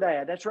dad, poor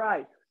dad. That's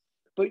right.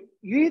 But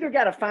you either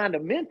got to find a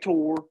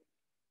mentor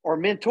or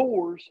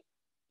mentors,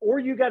 or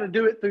you got to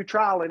do it through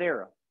trial and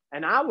error.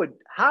 And I would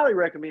highly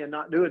recommend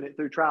not doing it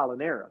through trial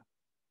and error.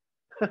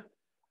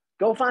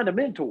 Go find a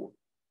mentor.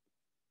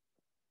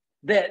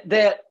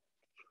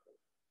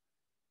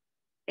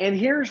 And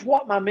here's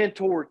what my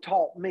mentor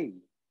taught me.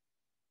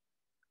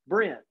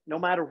 Brent, no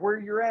matter where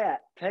you're at,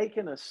 take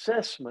an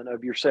assessment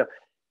of yourself.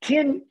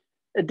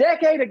 A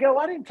decade ago,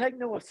 I didn't take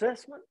no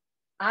assessment.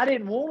 I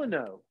didn't want to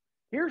know.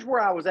 Here's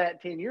where I was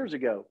at 10 years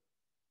ago.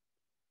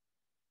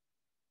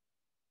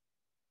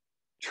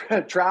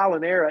 Trial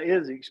and error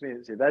is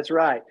expensive. That's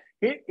right.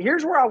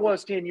 Here's where I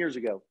was 10 years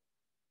ago.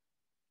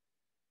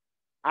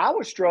 I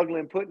was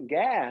struggling putting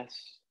gas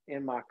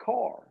in my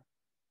car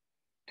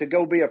to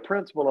go be a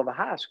principal of a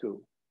high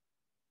school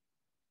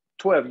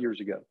 12 years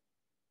ago.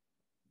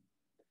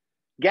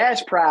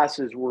 Gas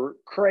prices were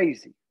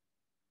crazy.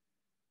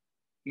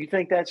 You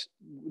think that's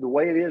the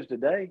way it is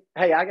today?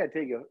 Hey, I got to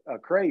tell you a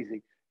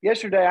crazy.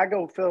 Yesterday, I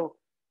go fill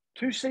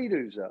 2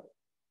 Sea-Doos up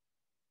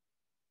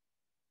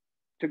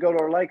to go to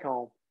our lake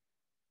home.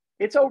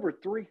 It's over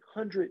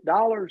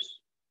 $300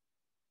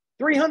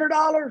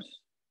 $300.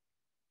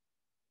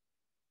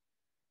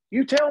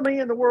 You tell me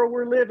in the world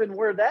we're living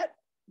where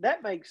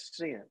that makes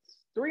sense.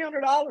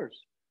 $300.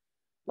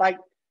 Like,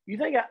 you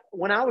think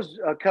when I was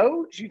a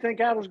coach, you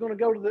think I was going to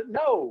go to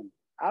no,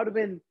 I would have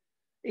been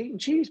eating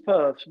cheese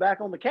puffs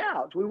back on the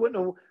couch. We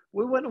wouldn't have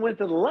went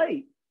to the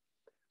lake.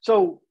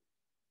 So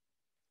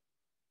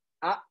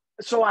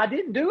I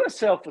didn't do a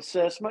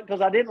self-assessment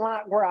because I didn't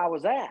like where I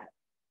was at.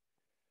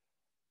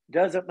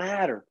 Doesn't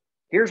matter.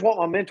 Here's what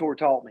my mentor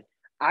taught me.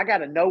 I got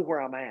to know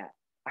where I'm at.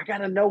 I got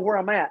to know where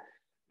I'm at.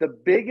 The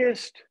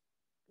biggest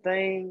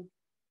thing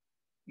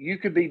you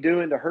could be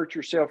doing to hurt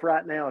yourself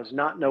right now is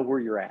not know where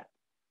you're at.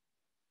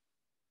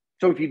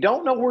 So if you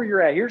don't know where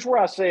you're at, here's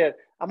where I said,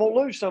 I'm going to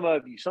lose some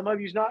of you. Some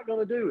of you's not going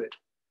to do it.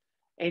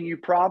 And you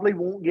probably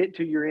won't get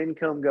to your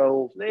income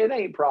goals. It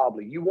ain't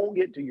probably. You won't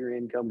get to your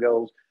income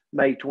goals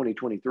May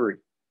 2023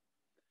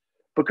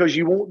 because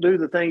you won't do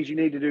the things you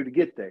need to do to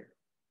get there.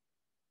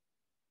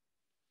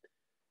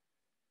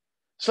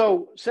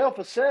 So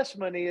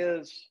self-assessment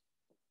is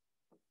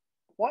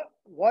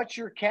what's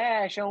your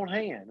cash on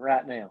hand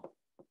right now?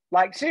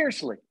 Like,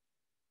 seriously.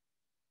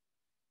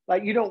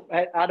 Like,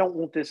 I don't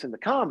want this in the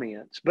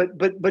comments,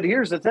 but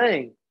here's the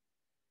thing.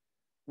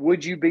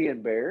 Would you be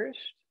embarrassed?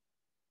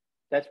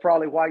 That's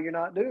probably why you're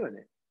not doing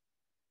it.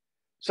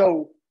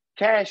 So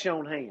cash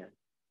on hand.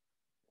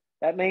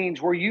 That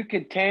means where you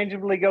can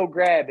tangibly go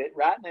grab it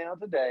right now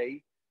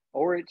today,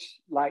 or it's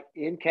like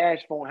in cash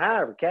form,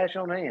 however, cash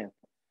on hand.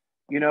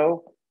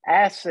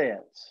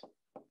 Assets.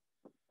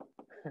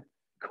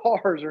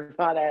 Cars are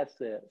not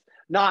assets.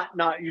 Not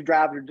you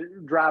drive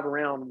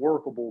around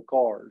workable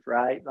cars,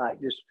 right? Like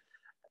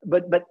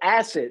but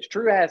assets,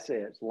 true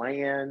assets,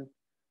 land,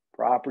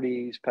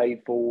 properties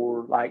paid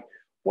for. Like,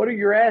 what are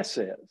your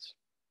assets?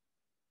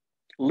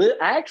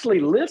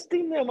 Actually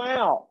listing them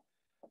out.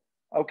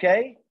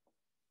 Okay.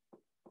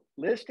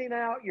 Listing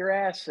out your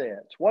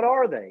assets. What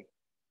are they?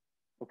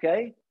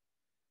 Okay.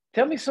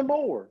 Tell me some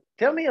more.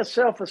 Tell me a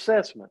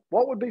self-assessment.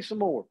 What would be some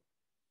more?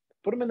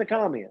 Put them in the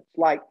comments.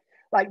 Like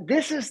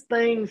this is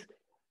things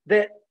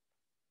that,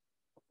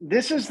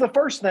 this is the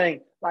first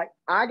thing. Like,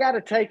 I got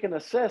to take an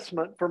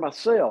assessment for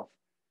myself.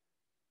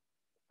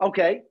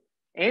 Okay.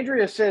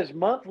 Andrea says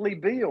monthly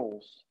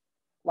bills.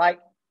 Like,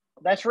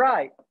 that's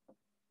right.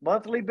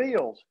 Monthly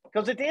bills.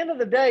 Because at the end of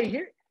the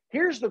day,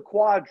 here's the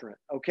quadrant.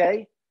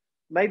 Okay.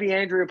 Maybe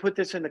Andrea put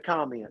this in the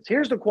comments.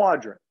 Here's the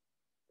quadrant.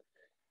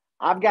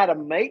 I've got to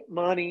make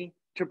money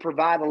to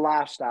provide a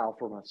lifestyle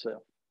for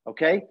myself.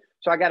 Okay.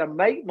 So I got to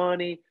make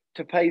money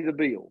to pay the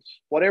bills,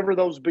 whatever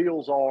those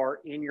bills are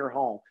in your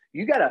home.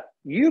 You got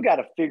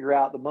to figure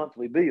out the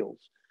monthly bills,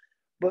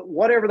 but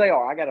whatever they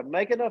are, I got to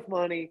make enough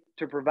money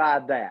to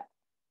provide that.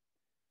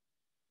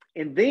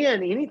 And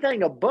then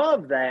anything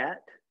above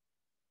that,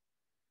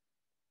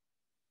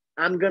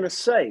 I'm going to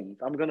save.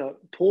 I'm going to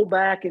pull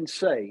back and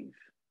save.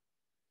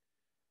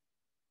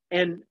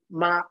 And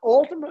my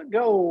ultimate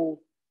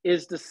goal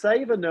is to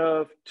save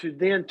enough to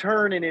then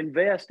turn and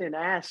invest in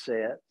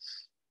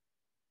assets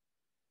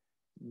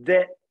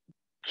that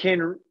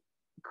can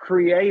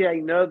create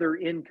another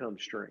income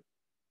stream.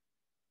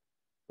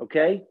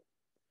 Okay?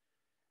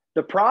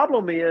 The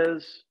problem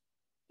is,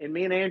 and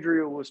me and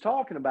Andrea was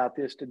talking about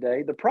this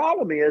today, the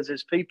problem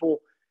is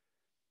people,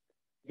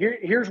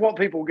 here's what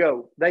people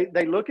go.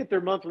 They look at their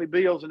monthly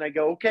bills and they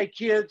go, okay,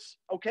 kids,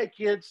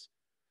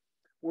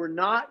 we're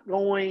not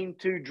going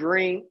to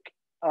drink,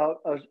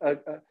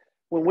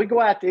 when we go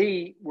out to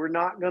eat, we're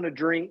not going to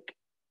drink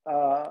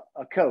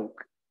a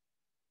Coke.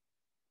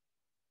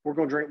 We're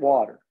going to drink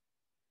water.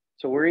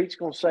 So we're each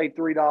going to save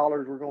 $3.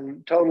 We're going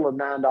to total of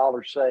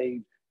 $9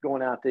 saved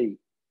going out to eat.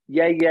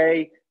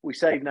 Yay, we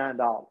saved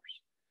 $9.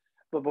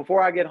 But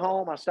before I get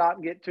home, I stop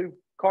and get 2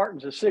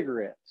 cartons of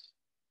cigarettes.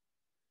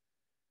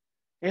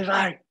 It's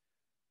like,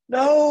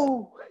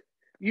 no,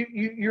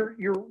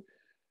 you're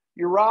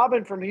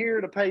robbing from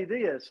here to pay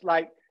this.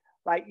 Like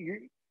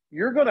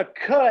you're going to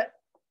cut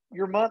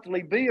your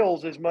monthly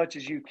bills as much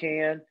as you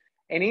can,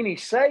 and any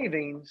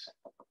savings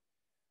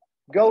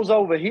goes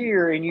over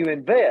here and you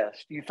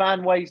invest. You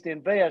find ways to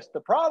invest. The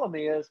problem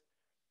is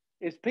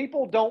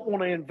people don't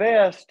want to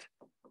invest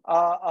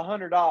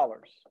 $100.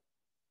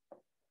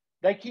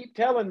 They keep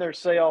telling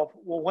themselves,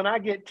 well, when I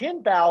get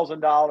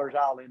 $10,000,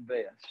 I'll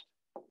invest.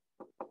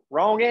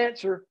 Wrong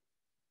answer.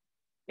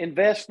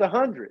 Invest the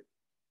 100.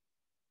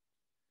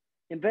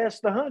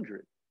 Invest the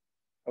 100.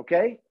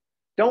 Okay?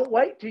 Don't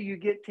wait till you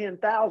get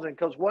 10,000,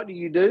 because what do?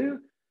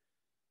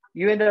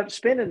 You end up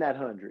spending that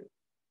 100.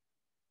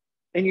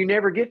 And you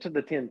never get to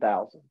the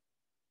 10,000.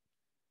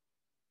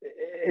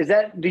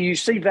 Do you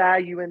see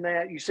value in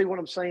that? You see what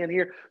I'm saying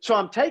here? So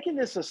I'm taking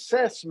this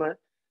assessment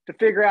to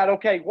figure out,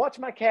 okay, what's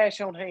my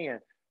cash on hand?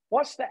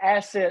 What's the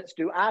assets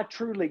do I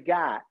truly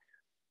got?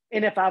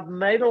 And if I've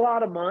made a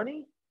lot of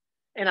money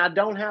and I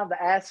don't have the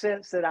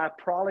assets that I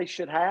probably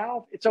should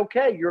have, it's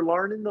okay. You're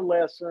learning the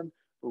lesson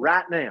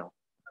right now.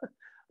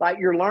 Like,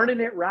 you're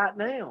learning it right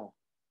now.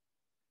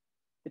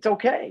 It's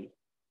okay.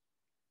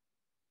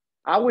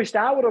 I wished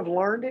I would have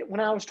learned it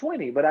when I was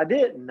 20, but I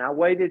didn't. I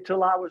waited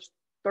till I was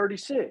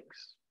 36.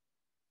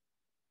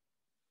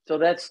 So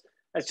that's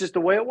just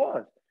the way it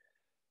was.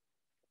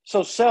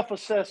 So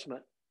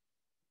self-assessment.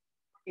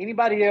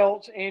 Anybody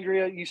else,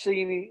 Andrea, you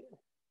see any?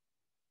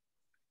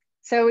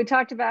 So we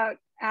talked about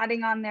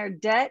adding on their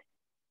debt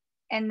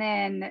and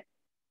then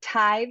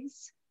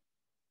tithes.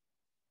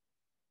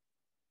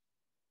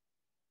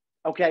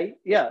 Okay,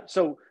 yeah.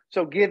 So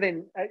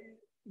giving,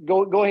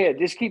 go ahead.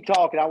 Just keep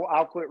talking.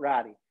 I'll quit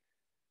writing.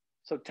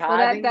 So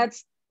tithing,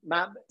 That's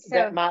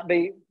that might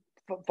be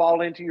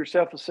fall into your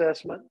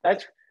self-assessment.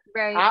 That's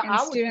right. And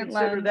I would student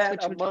consider loans, that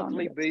which a would fall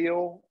monthly into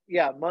bill.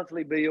 Yeah,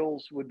 monthly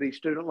bills would be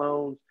student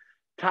loans,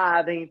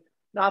 tithing.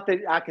 Not that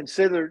I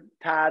consider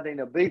tithing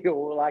a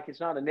bill, like it's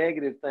not a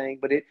negative thing,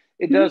 but it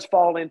does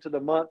fall into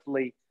the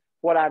monthly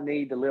what I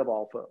need to live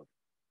off of.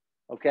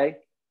 Okay.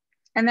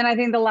 And then I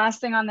think the last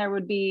thing on there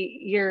would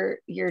be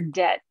your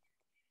debt.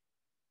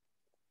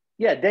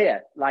 Yeah,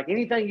 debt. Like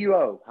anything you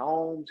owe,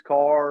 homes,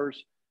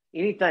 cars,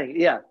 anything.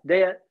 Yeah,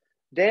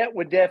 debt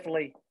would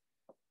definitely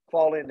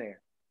fall in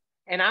there.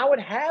 And I would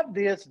have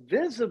this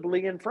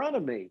visibly in front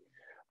of me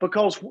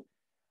because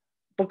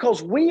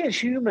we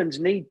as humans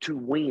need to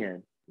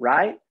win,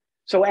 right?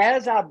 So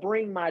as I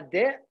bring my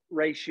debt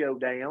ratio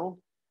down,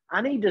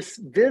 I need to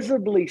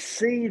visibly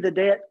see the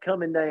debt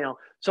coming down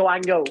so I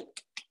can go,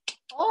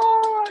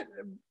 oh,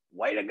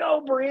 way to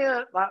go,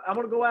 Brent. I'm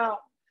going to go out.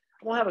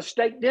 I'm going to have a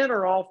steak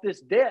dinner off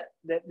this debt,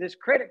 this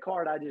credit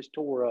card I just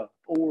tore up,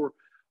 or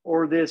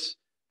this,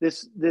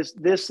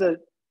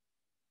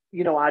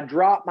 I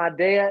dropped my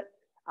debt.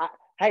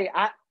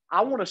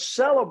 I want to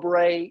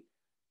celebrate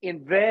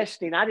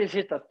investing. I just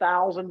hit the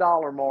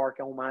 $1,000 mark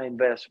on my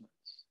investments.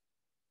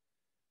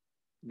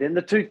 Then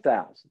the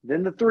 2,000,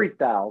 then the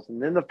 3,000,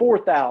 then the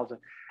 4,000.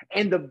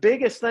 And the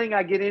biggest thing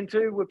I get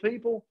into with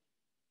people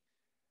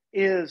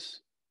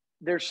is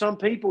there's some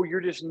people you're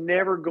just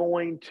never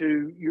going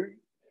to,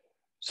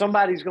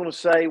 somebody's going to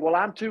say, well,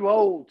 I'm too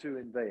old to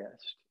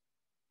invest.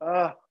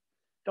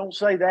 Don't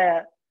say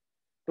that,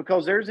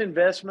 because there's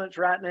investments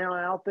right now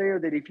out there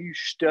that if you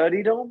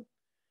studied them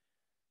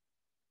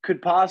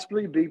could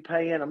possibly be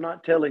paying. I'm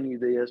not telling you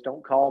this.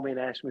 Don't call me and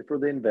ask me for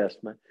the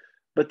investment.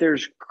 But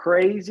there's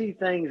crazy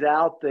things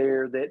out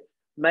there that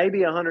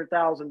maybe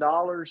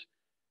 $100,000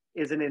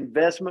 is an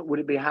investment. Would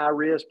it be high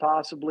risk?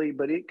 Possibly,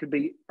 but it could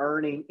be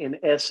earning in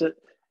essence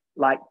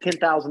like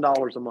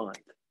 $10,000 a month.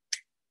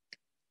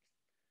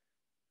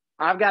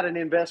 I've got an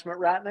investment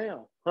right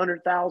now,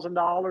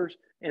 $100,000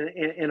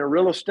 in a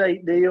real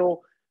estate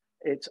deal.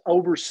 It's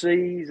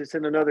overseas. It's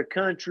in another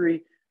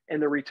country,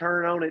 and the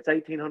return on it's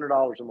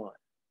 $1,800 a month.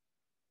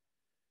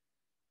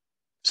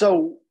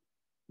 So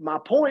my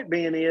point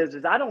being is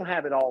I don't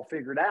have it all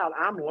figured out.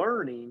 I'm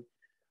learning,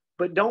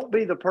 but don't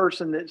be the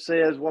person that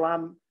says, well,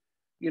 I'm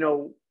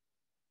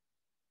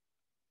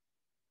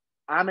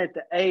at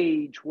the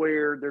age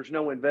where there's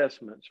no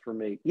investments for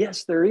me.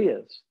 Yes, there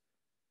is.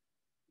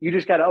 You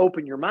just got to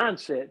open your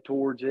mindset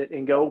towards it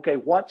and go, okay,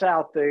 what's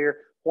out there?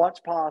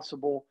 What's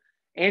possible?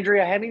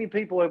 Andrea, how many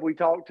people have we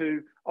talked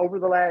to over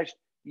the last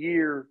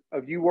year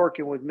of you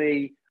working with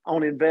me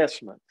on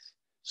investments?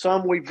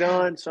 Some we've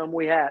done, some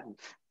we hadn't.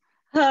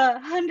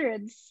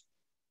 Hundreds.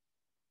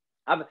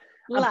 I'm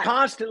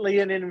constantly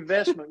in an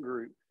investment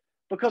group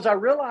because I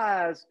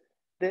realize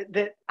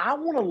that I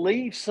want to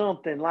leave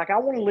something, like I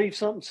want to leave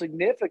something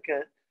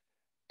significant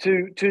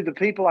to the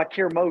people I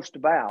care most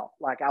about.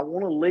 Like I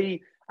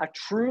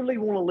truly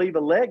want to leave a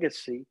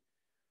legacy,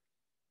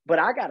 but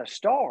I got to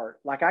start.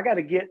 Like I got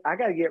to get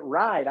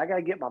right. I got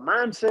to get my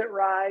mindset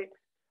right.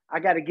 I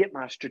got to get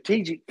my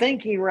strategic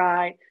thinking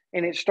right.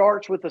 And it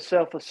starts with a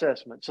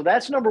self-assessment. So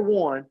that's number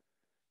one,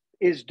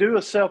 is do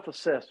a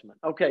self-assessment.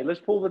 Okay, let's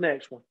pull the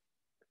next one.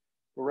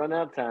 We're running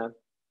out of time.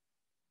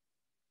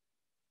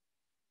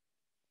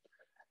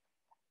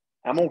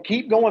 I'm going to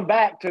keep going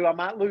back to, I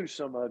might lose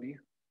some of you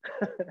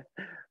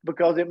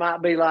because it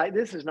might be like,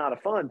 this is not a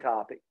fun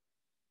topic.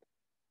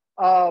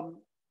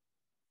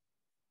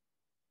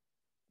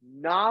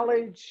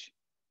 Knowledge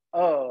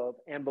of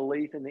and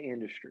belief in the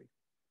industry.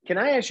 Can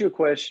I ask you a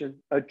question?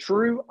 A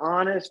true,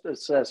 honest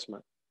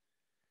assessment.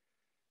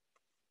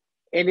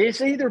 And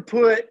it's either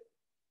put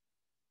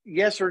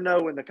yes or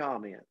no in the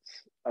comments,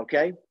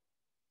 okay?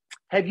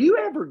 Have you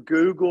ever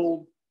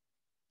Googled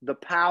the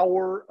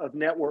power of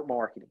network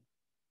marketing?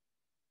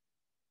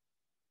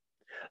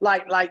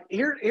 Like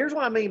here's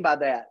what I mean by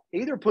that.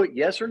 Either put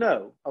yes or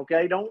no,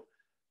 okay? Don't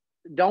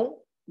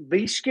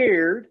be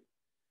scared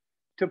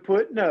to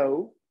put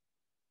no.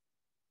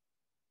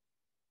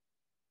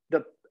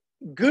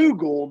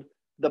 Googled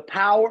the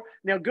power.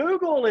 Now,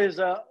 Google is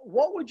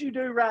what would you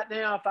do right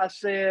now if I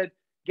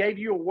gave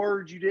you a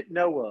word you didn't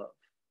know of?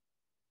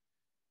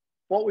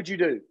 What would you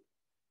do?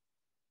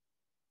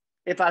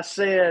 If I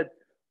said,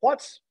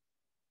 what's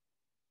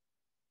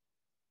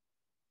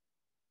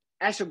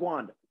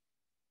ashwagandha?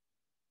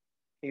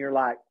 And you're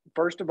like,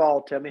 first of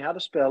all, tell me how to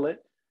spell it.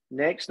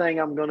 Next thing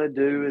I'm going to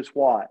do is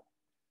what?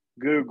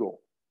 Google.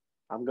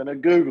 I'm going to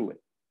Google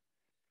it.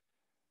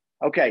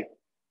 Okay.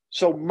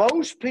 So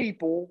most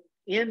people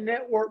in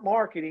network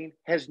marketing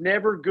has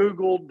never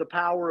Googled the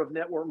power of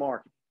network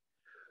marketing.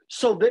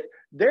 So that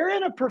they're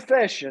in a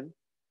profession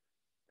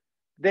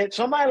that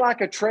somebody like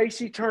a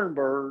Tracy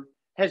Turnberg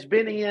has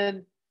been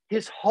in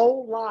his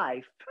whole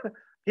life,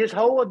 his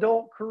whole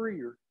adult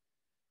career.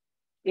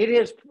 It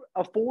has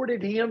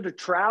afforded him to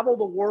travel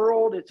the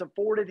world. It's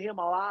afforded him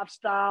a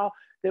lifestyle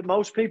that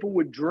most people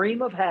would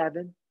dream of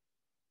having.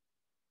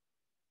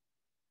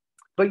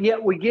 But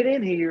yet we get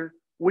in here,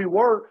 we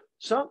work.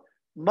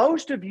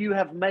 Most of you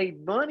have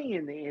made money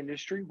in the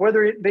industry,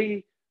 whether it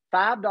be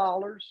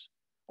 $5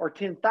 or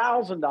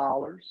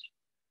 $10,000,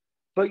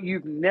 but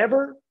you've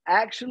never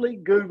actually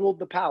Googled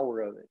the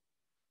power of it.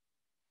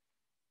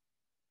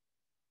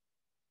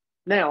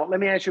 Now, let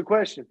me ask you a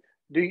question.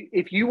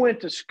 If you went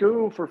to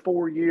school for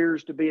 4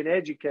 years to be an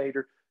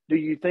educator, do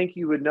you think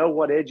you would know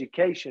what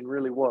education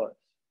really was?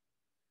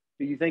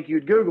 Do you think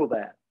you'd Google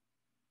that?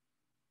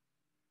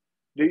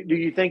 Do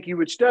you think you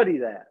would study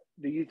that?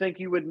 Do you think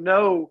you would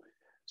know?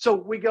 So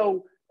we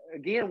go,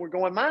 again, we're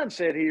going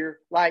mindset here,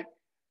 like,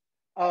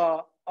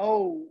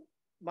 oh,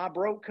 my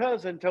broke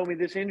cousin told me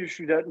this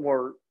industry doesn't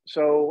work,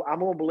 so I'm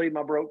going to believe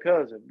my broke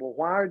cousin. Well,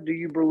 why do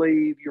you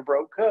believe your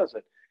broke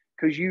cousin?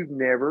 Because you've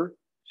never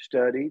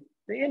studied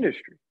the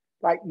industry.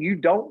 Like, you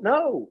don't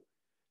know.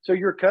 So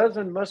your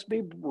cousin must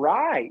be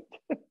right,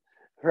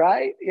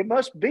 right? It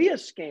must be a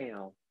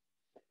scam.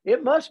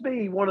 It must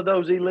be one of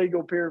those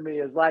illegal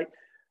pyramids, like,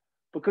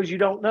 because you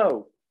don't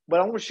know.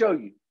 But I want to show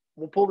you.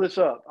 We'll pull this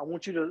up. I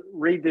want you to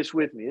read this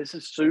with me. This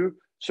is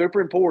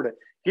super important.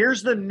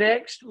 Here's the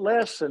next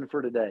lesson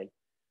for today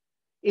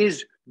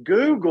is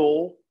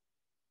Google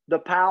the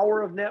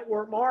power of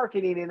network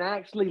marketing and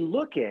actually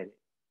look at it.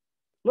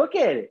 Look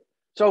at it.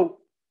 So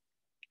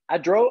I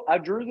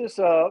drew this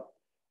up.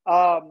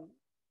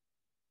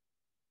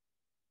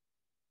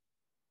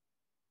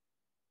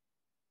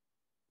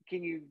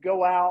 Can you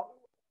go out?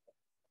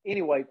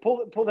 Anyway,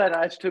 pull that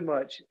out. That's too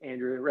much,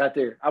 Andrew, right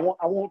there. I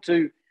want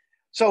to.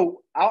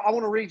 So I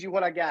want to read you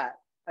what I got.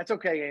 That's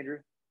okay, Andrew.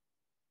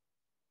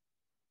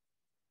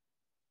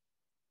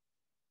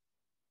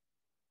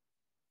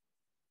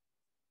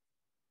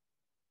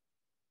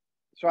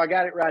 So I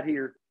got it right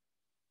here.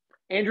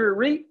 Andrew,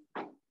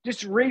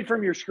 just read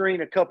from your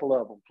screen a couple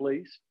of them,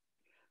 please.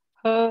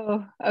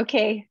 Oh,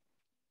 okay.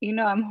 You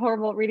know, I'm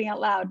horrible at reading out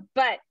loud,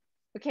 but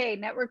okay.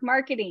 Network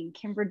marketing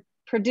can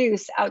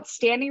produce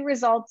outstanding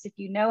results if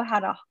you know how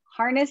to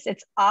harness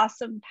its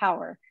awesome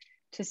power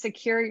to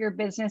secure your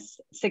business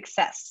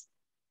success.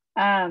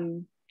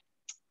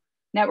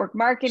 Network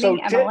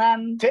marketing, so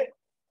MLM.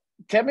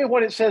 Tell me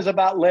what it says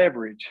about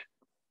leverage.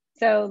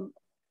 So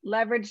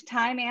leverage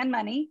time and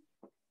money.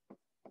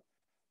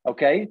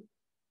 Okay.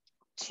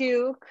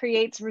 2,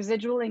 creates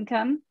residual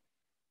income.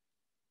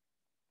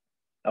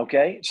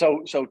 Okay.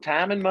 So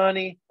time and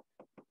money.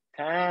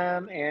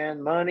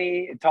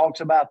 It talks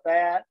about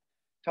that.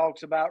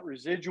 Talks about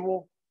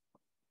residual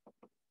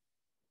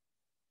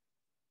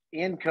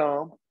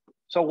income.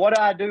 So what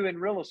do I do in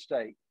real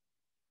estate?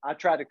 I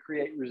try to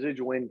create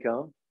residual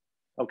income.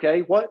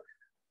 Okay. What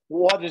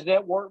does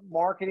network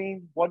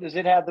marketing, what does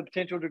it have the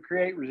potential to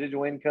create?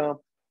 Residual income.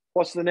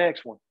 What's the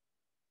next one?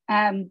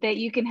 That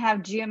you can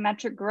have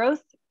geometric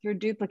growth through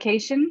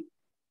duplication.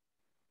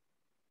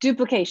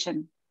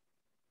 Duplication.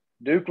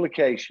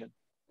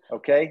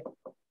 Okay.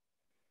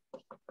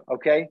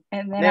 Okay.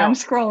 And then now, I'm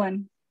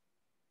scrolling.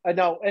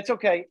 No, it's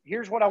okay.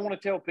 Here's what I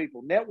want to tell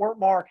people. Network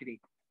marketing.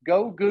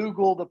 Go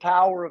Google the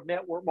power of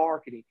network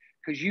marketing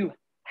because you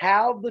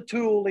have the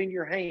tool in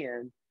your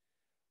hand.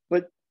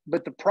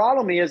 But the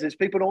problem is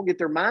people don't get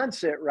their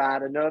mindset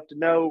right enough to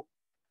know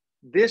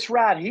this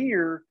right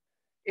here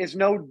is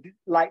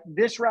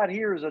this right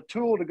here is a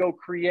tool to go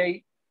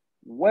create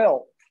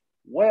wealth.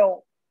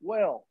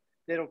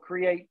 That'll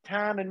create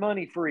time and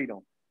money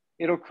freedom.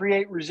 It'll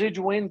create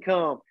residual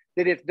income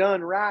that, if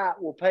done right,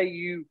 will pay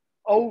you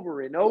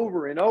over and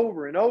over and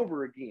over and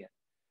over again.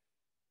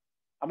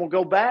 I'm going to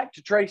go back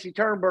to Tracy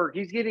Turnberg.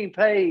 He's getting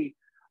paid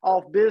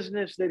off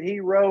business that he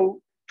wrote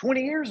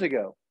 20 years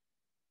ago.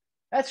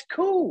 That's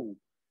cool.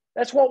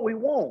 That's what we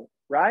want,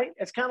 right?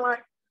 That's kind of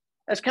like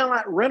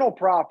rental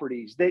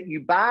properties that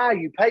you buy,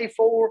 you pay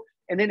for,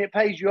 and then it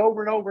pays you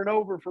over and over and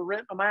over for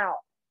renting them out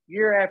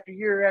year after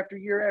year after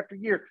year after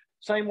year.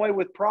 Same way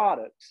with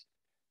products.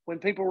 When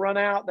people run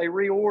out, they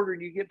reorder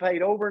and you get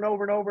paid over and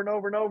over and over and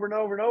over and over and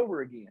over and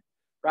over again,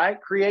 right?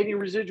 Creating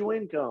residual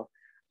income.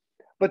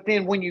 But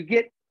then when you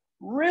get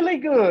really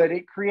good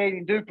at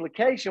creating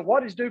duplication,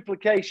 what is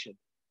duplication?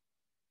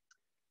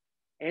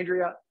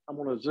 Andrea, I'm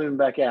going to zoom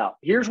back out.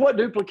 Here's what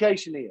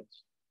duplication is.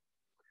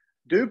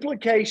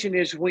 Duplication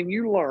is when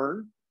you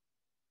learn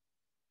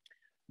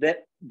that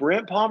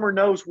Brent Palmer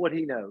knows what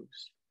he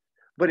knows.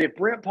 But if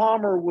Brent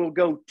Palmer will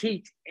go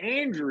teach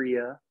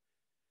Andrea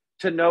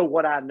to know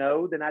what I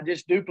know, then I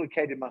just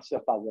duplicated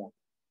myself by one.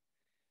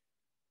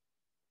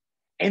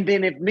 And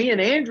then if me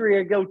and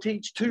Andrea go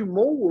teach 2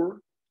 more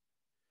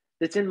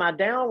that's in my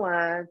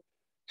downline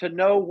to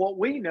know what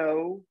we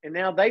know, and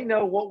now they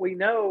know what we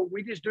know,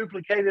 we just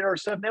duplicated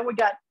ourselves. Now we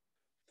got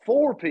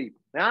 4 people.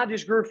 Now I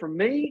just grew from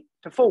me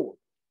to 4.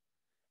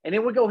 And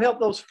then we go help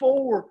those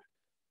 4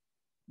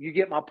 You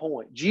get my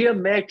point.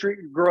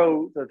 Geometric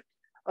growth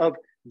of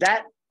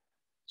that.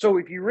 So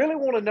if you really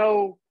want to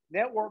know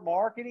network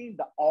marketing,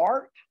 the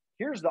art,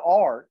 here's the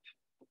art.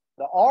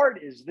 The art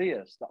is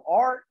this. The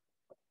art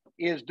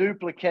is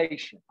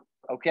duplication.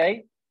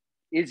 Okay.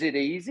 Is it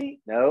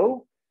easy?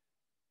 No.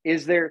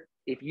 Is there,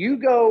 if you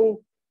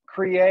go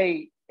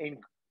create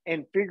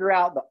and figure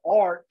out the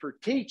art for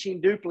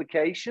teaching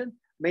duplication,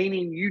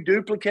 meaning you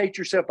duplicate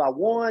yourself by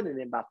 1 and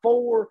then by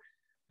 4,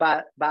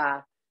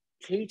 by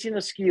teaching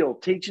a skill,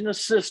 teaching a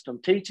system,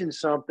 teaching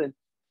something,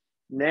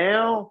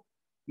 now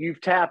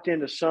you've tapped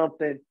into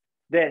something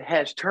that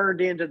has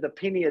turned into the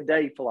penny a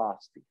day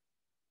philosophy.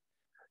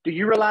 Do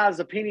you realize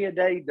a penny a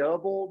day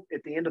doubled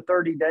at the end of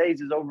 30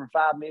 days is over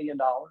 $5 million?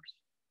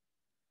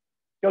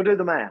 Go do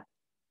the math.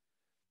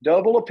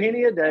 Double a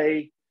penny a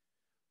day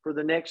for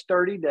the next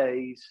 30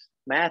 days.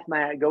 Math,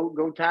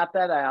 go type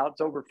that out.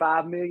 It's over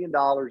 $5 million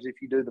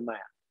if you do the math.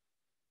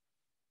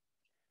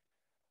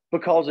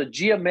 Because of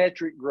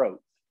geometric growth.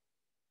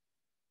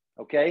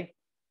 Okay?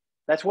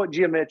 That's what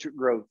geometric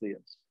growth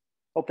is.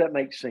 Hope that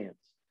makes sense.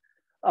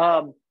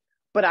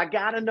 But I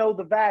got to know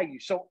the value.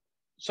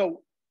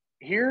 So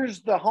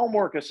here's the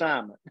homework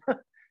assignment.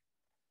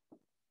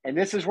 And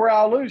this is where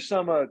I'll lose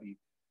some of you.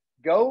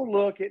 Go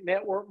look at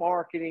network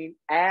marketing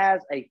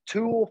as a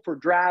tool for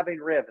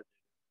driving revenue.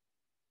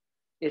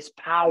 It's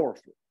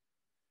powerful.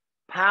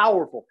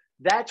 Powerful.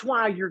 That's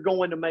why you're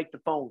going to make the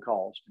phone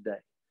calls today.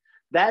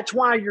 That's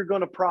why you're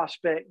going to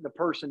prospect the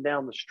person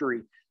down the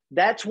street.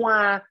 That's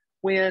why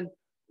when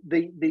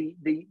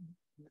the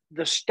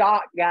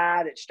stock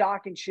guy that's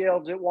stocking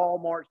shelves at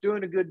Walmart's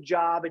doing a good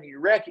job and you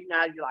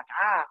recognize, you're like,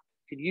 I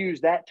could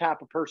use that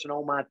type of person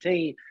on my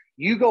team.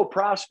 You go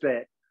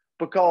prospect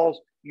because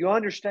you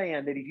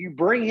understand that if you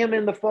bring him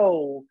in the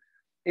fold,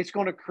 it's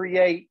going to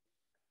create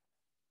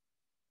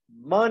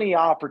money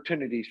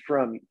opportunities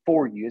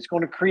for you. It's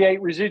going to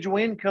create residual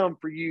income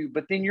for you,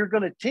 but then you're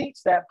going to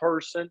teach that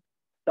person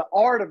the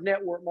art of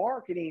network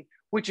marketing,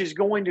 which is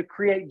going to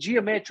create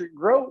geometric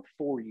growth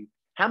for you.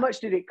 How much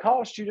did it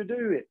cost you to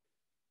do it?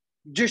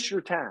 Just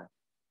your time.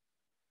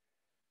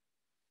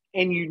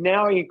 And you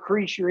now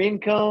increase your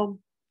income,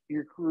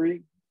 you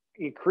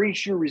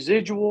increase your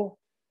residual,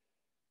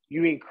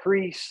 you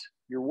increase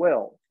your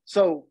wealth.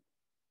 So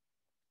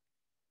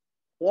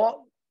what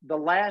the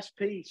last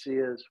piece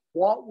is,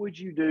 what would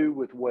you do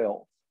with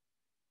wealth?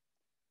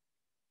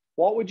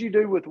 What would you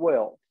do with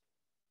wealth?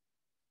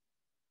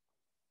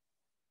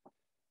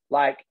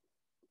 Like,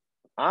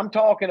 I'm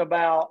talking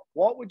about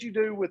what would you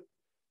do with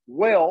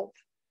wealth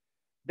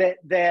that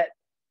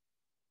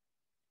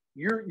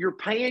you're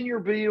paying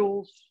your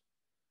bills,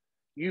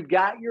 you've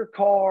got your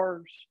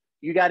cars,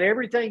 you got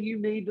everything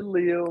you need to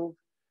live,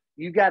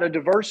 you got a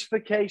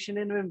diversification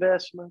in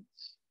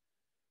investments.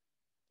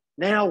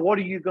 Now, what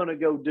are you going to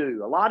go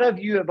do? A lot of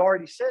you have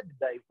already said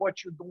today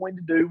what you're going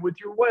to do with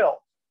your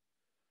wealth.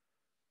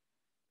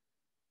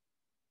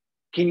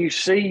 Can you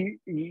see?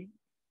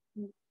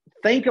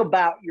 Think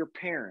about your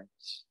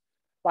parents.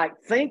 Like,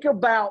 think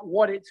about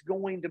what it's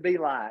going to be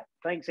like.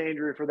 Thanks,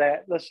 Andrea, for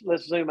that.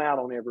 Let's zoom out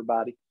on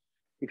everybody,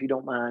 if you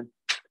don't mind.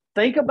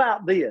 Think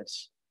about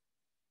this.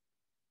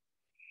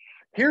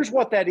 Here's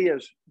what that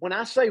is. When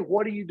I say,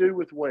 what do you do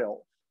with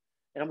wealth?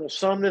 And I'm going to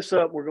sum this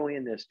up. We're going to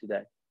end this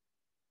today.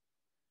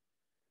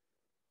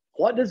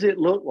 What does it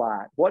look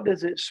like? What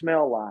does it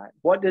smell like?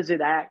 What does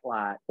it act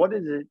like? What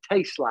does it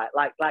taste like?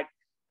 Like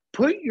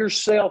put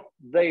yourself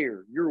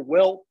there. You're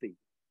wealthy.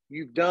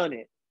 You've done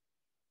it.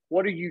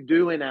 What are you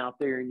doing out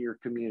there in your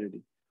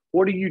community?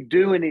 What are you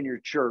doing in your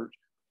church?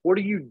 What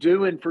are you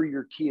doing for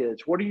your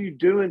kids? What are you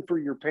doing for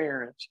your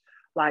parents?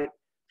 Like,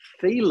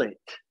 feel it.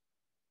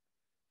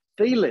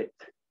 Feel it.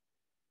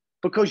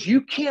 Because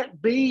you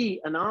can't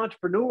be an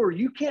entrepreneur.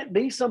 You can't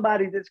be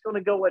somebody that's going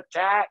to go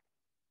attack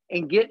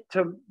and get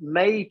to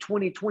May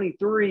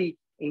 2023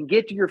 and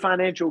get to your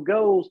financial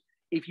goals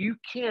if you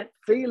can't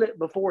feel it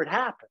before it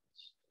happens.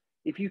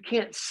 If you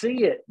can't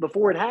see it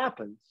before it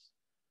happens.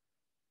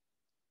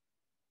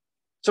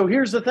 So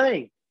here's the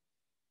thing.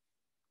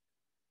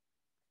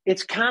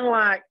 It's kind of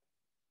like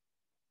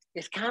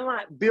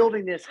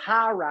building this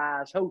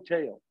high-rise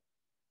hotel.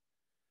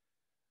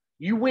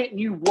 You went and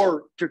you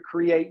worked to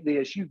create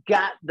this. You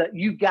got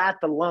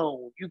the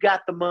loan. You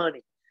got the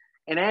money.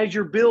 And as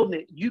you're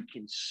building it, you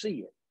can see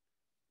it.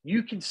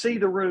 You can see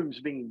the rooms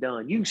being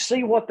done. You can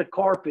see what the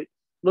carpet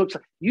looks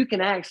like. You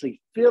can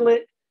actually feel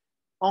it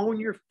on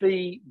your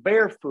feet,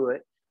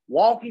 barefoot,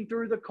 walking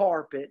through the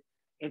carpet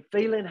and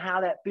feeling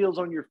how that feels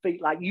on your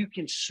feet. Like you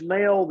can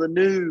smell the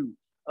new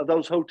of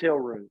those hotel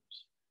rooms.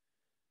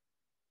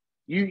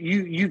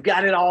 You've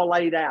got it all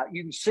laid out.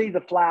 You can see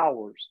the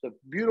flowers, the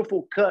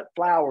beautiful cut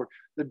flower,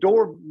 the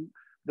doorman,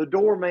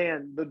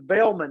 the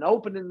bellman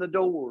opening the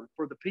door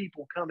for the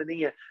people coming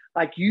in.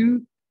 Like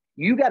you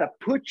got to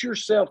put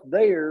yourself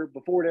there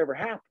before it ever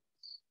happens.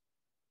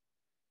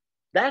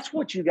 That's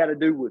what you got to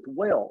do with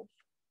wealth.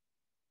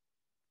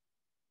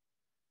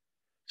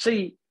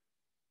 See,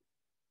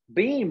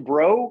 being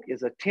broke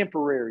is a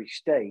temporary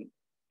state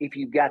if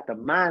you've got the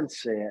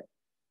mindset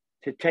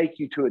to take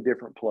you to a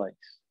different place.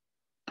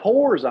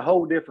 Poor is a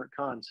whole different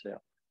concept.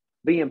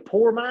 Being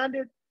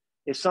poor-minded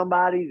is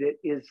somebody that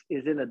is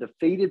in a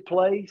defeated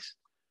place.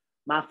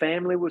 My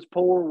family was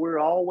poor.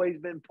 We've always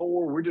been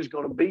poor. We're just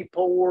going to be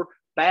poor.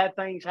 Bad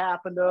things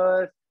happen to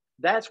us.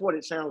 That's what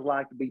it sounds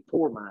like to be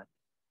poor-minded.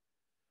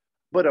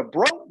 But a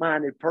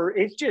broke-minded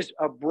person, it's just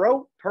a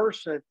broke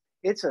person.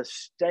 It's a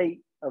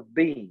state of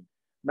being.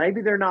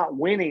 Maybe they're not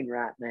winning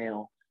right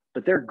now,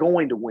 but they're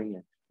going to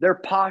win. Their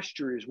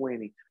posture is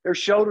winning. Their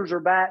shoulders are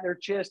back. Their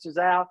chest is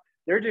out.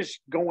 They're just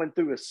going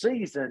through a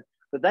season,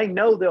 but they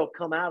know they'll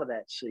come out of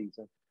that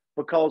season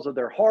because of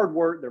their hard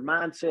work, their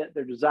mindset,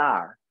 their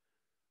desire,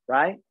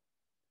 right?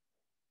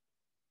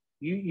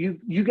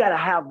 You got to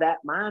have that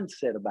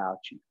mindset about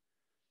you.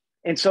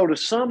 And so to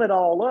sum it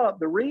all up,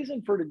 the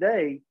reason for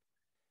today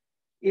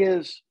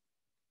is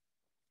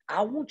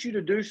I want you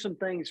to do some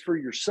things for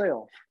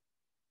yourself,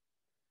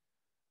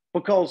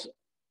 because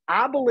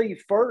I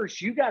believe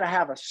first you got to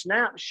have a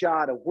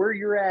snapshot of where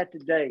you're at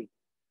today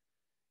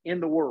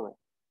in the world.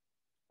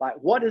 Like,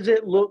 what does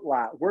it look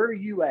like? Where are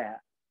you at?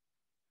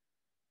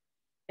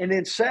 And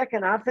then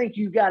second, I think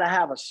you got to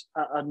have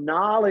a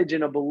knowledge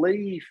and a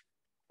belief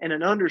and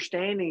an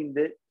understanding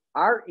that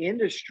our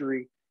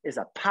industry is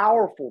a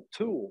powerful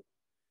tool,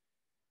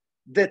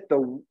 that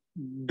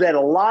a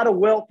lot of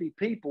wealthy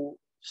people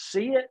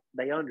see it,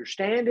 they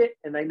understand it,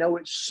 and they know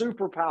it's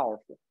super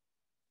powerful.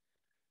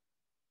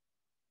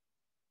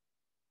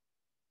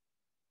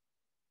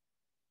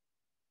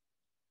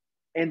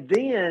 And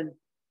then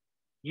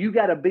you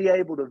got to be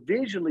able to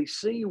visually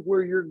see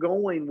where you're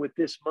going with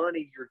this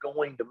money you're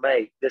going to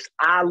make, this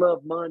I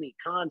love money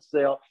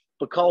concept,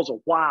 because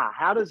of why.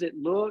 How does it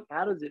look?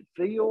 How does it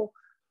feel?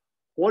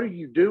 What are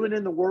you doing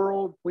in the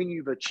world when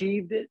you've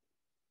achieved it?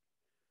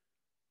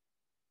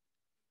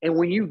 And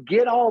when you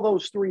get all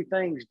those three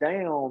things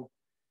down,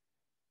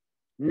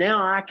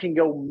 now I can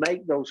go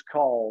make those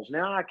calls.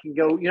 Now I can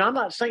go, I'm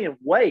not saying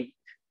wait.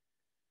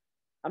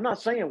 I'm not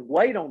saying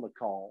wait on the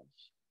calls,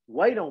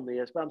 wait on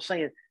this, but I'm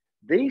saying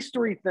these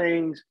three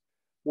things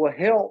will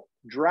help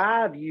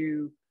drive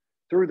you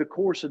through the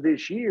course of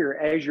this year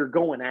as you're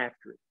going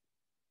after it.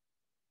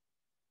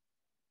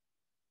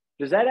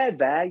 Does that add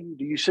value?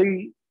 Do you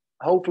see?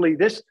 Hopefully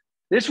this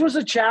was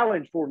a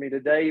challenge for me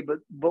today, but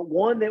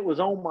one that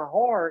was on my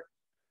heart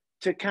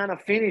to kind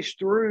of finish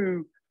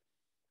through,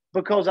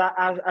 because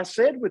I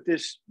said with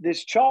this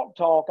chalk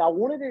talk, I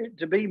wanted it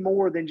to be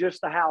more than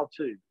just the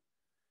how-to.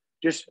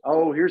 Just,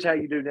 here's how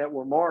you do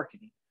network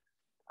marketing.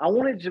 I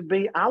want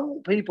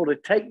people to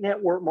take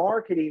network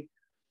marketing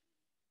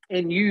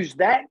and use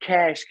that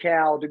cash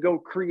cow to go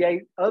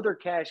create other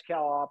cash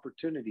cow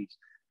opportunities,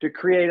 to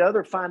create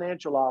other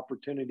financial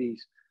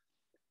opportunities,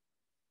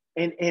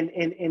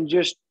 and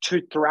just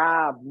to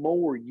thrive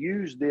more.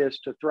 Use this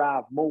to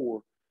thrive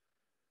more.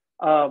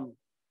 I'm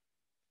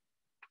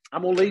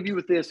going to leave you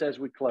with this as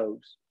we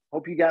close.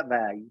 Hope you got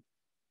value.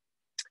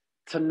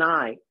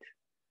 Tonight,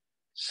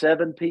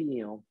 7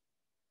 p.m.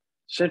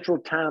 Central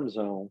Time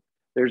Zone,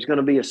 there's going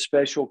to be a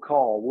special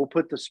call. We'll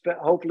put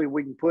hopefully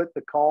we can put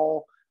the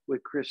call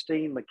with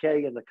Christine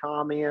McKay in the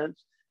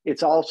comments.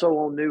 It's also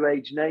on New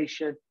Age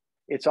Nation.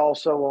 It's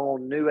also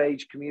on New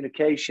Age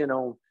Communication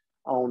on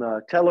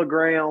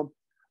Telegram.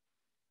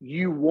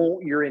 You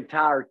want your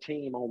entire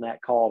team on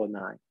that call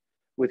tonight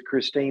with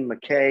Christine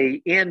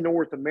McKay in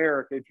North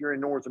America. If you're in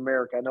North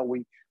America, I know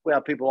we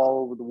have people all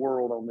over the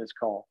world on this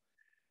call.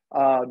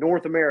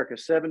 North America,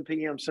 7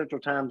 p.m.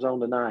 Central Time Zone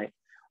tonight.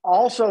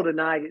 Also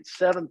tonight at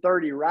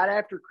 7:30, right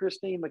after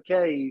Christine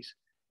McKay's,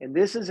 and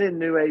this is in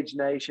New Age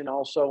Nation,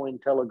 also in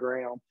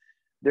Telegram,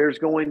 there's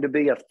going to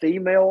be a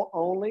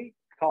female-only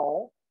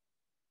call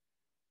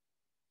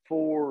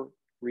for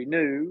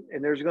Renew,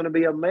 and there's going to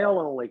be a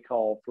male-only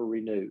call for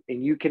Renew,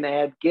 and you can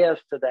add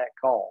guests to that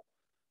call,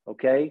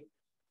 okay?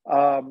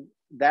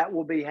 That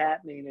will be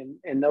happening,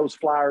 and those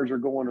flyers are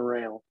going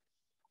around.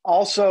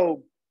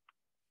 Also,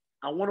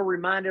 I want to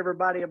remind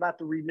everybody about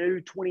the Renew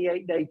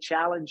 28-day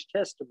challenge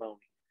testimony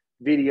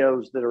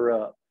videos that are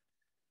up.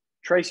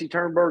 Tracy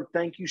Turnberg,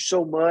 thank you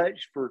so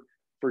much for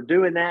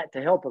doing that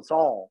to help us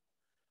all.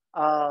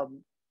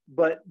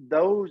 But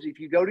those, if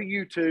you go to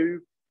YouTube,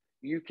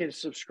 you can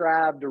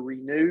subscribe to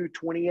Renew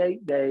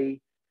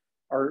 28-day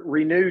or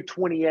Renew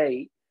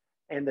 28,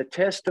 and the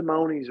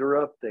testimonies are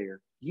up there.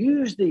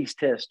 Use these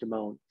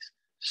testimonies.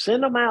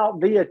 Send them out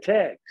via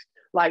text.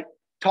 Like,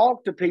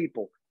 talk to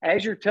people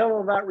as you're telling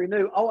them about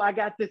Renew. I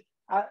got this.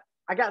 I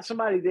got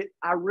somebody that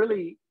I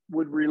really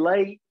would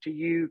relate to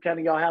you. Kind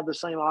of y'all have the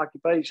same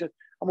occupation.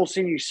 I'm going to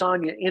send you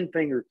Sonia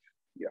Enfinger,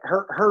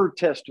 her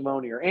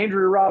testimony, or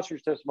Andrea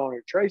Rosser's testimony,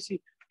 or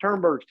Tracy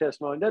Turnberg's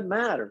testimony. It doesn't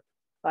matter.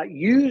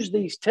 Use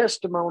these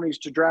testimonies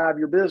to drive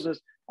your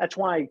business. That's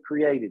why he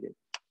created it.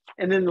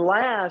 And then the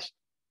last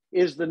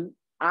is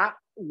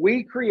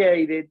we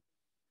created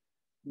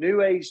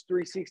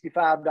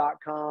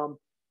newage365.com,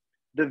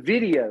 the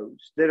videos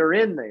that are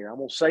in there. I'm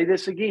going to say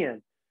this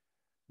again.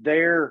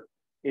 They're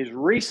as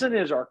recent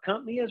as our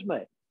company has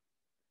made.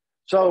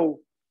 So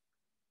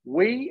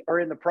we are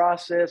in the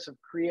process of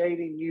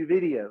creating new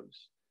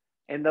videos.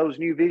 and those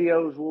new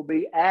videos will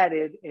be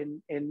added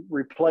and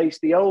replace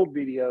the old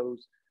videos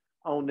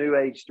on New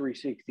Age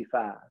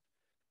 365.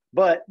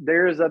 But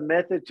there's a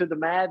method to the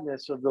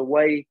madness of the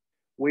way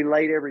we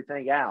laid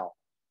everything out,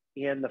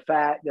 in the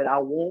fact that I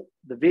want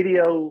the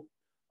video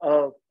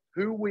of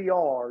who we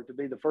are to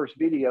be the first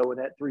video in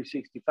that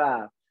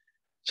 365.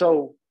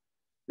 So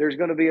there's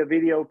going to be a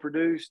video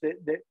produced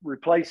that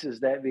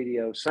replaces that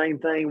video. Same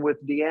thing with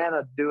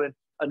Deanna doing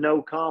a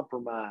no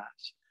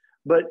compromise.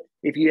 But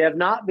if you have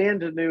not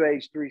been to New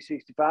Age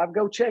 365,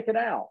 go check it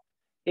out.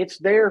 It's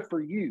there for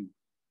you.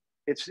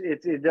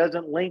 It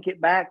doesn't link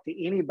it back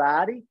to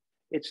anybody.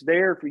 It's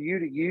there for you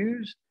to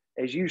use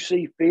as you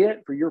see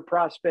fit for your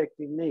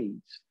prospecting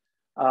needs.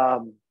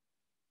 And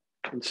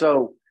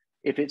so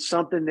if it's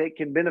something that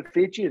can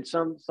benefit you and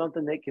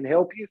something that can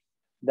help you,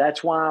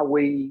 that's why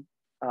we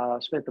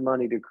spent the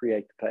money to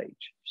create the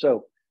page.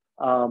 So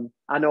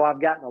I know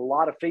I've gotten a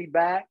lot of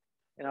feedback,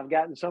 and I've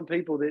gotten some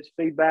people that's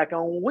feedback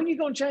on, when are you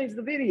going to change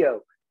the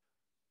video?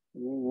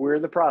 We're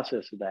in the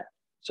process of that.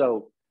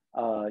 So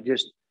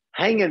just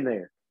hang in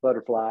there,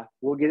 Butterfly.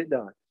 We'll get it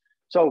done.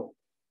 So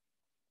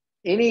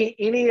any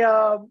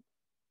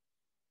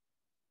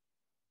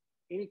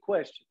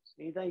questions?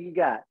 Anything you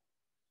got?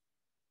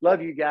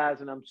 Love you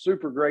guys, and I'm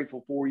super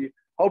grateful for you.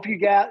 Hope you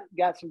got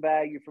some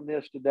value from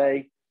this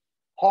today.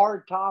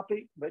 Hard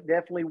topic, but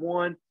definitely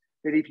one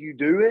that if you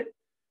do it,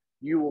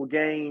 you will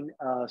gain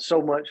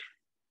so much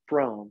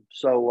from.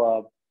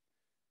 So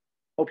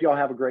hope y'all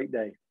have a great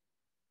day.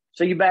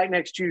 See you back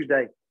next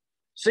Tuesday.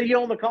 See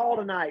you on the call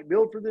tonight.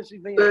 Build for this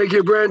event. Thank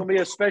you, Brent. It's going to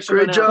be a special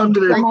Great job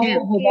today. Thank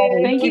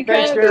you. Thank you,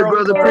 Thanks, Brent. Daryl. Hey,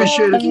 brother,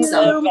 appreciate it. Thank you.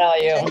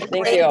 Value.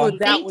 Thank you. Oh, that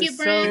Thank was you,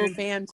 so Brent. fantastic.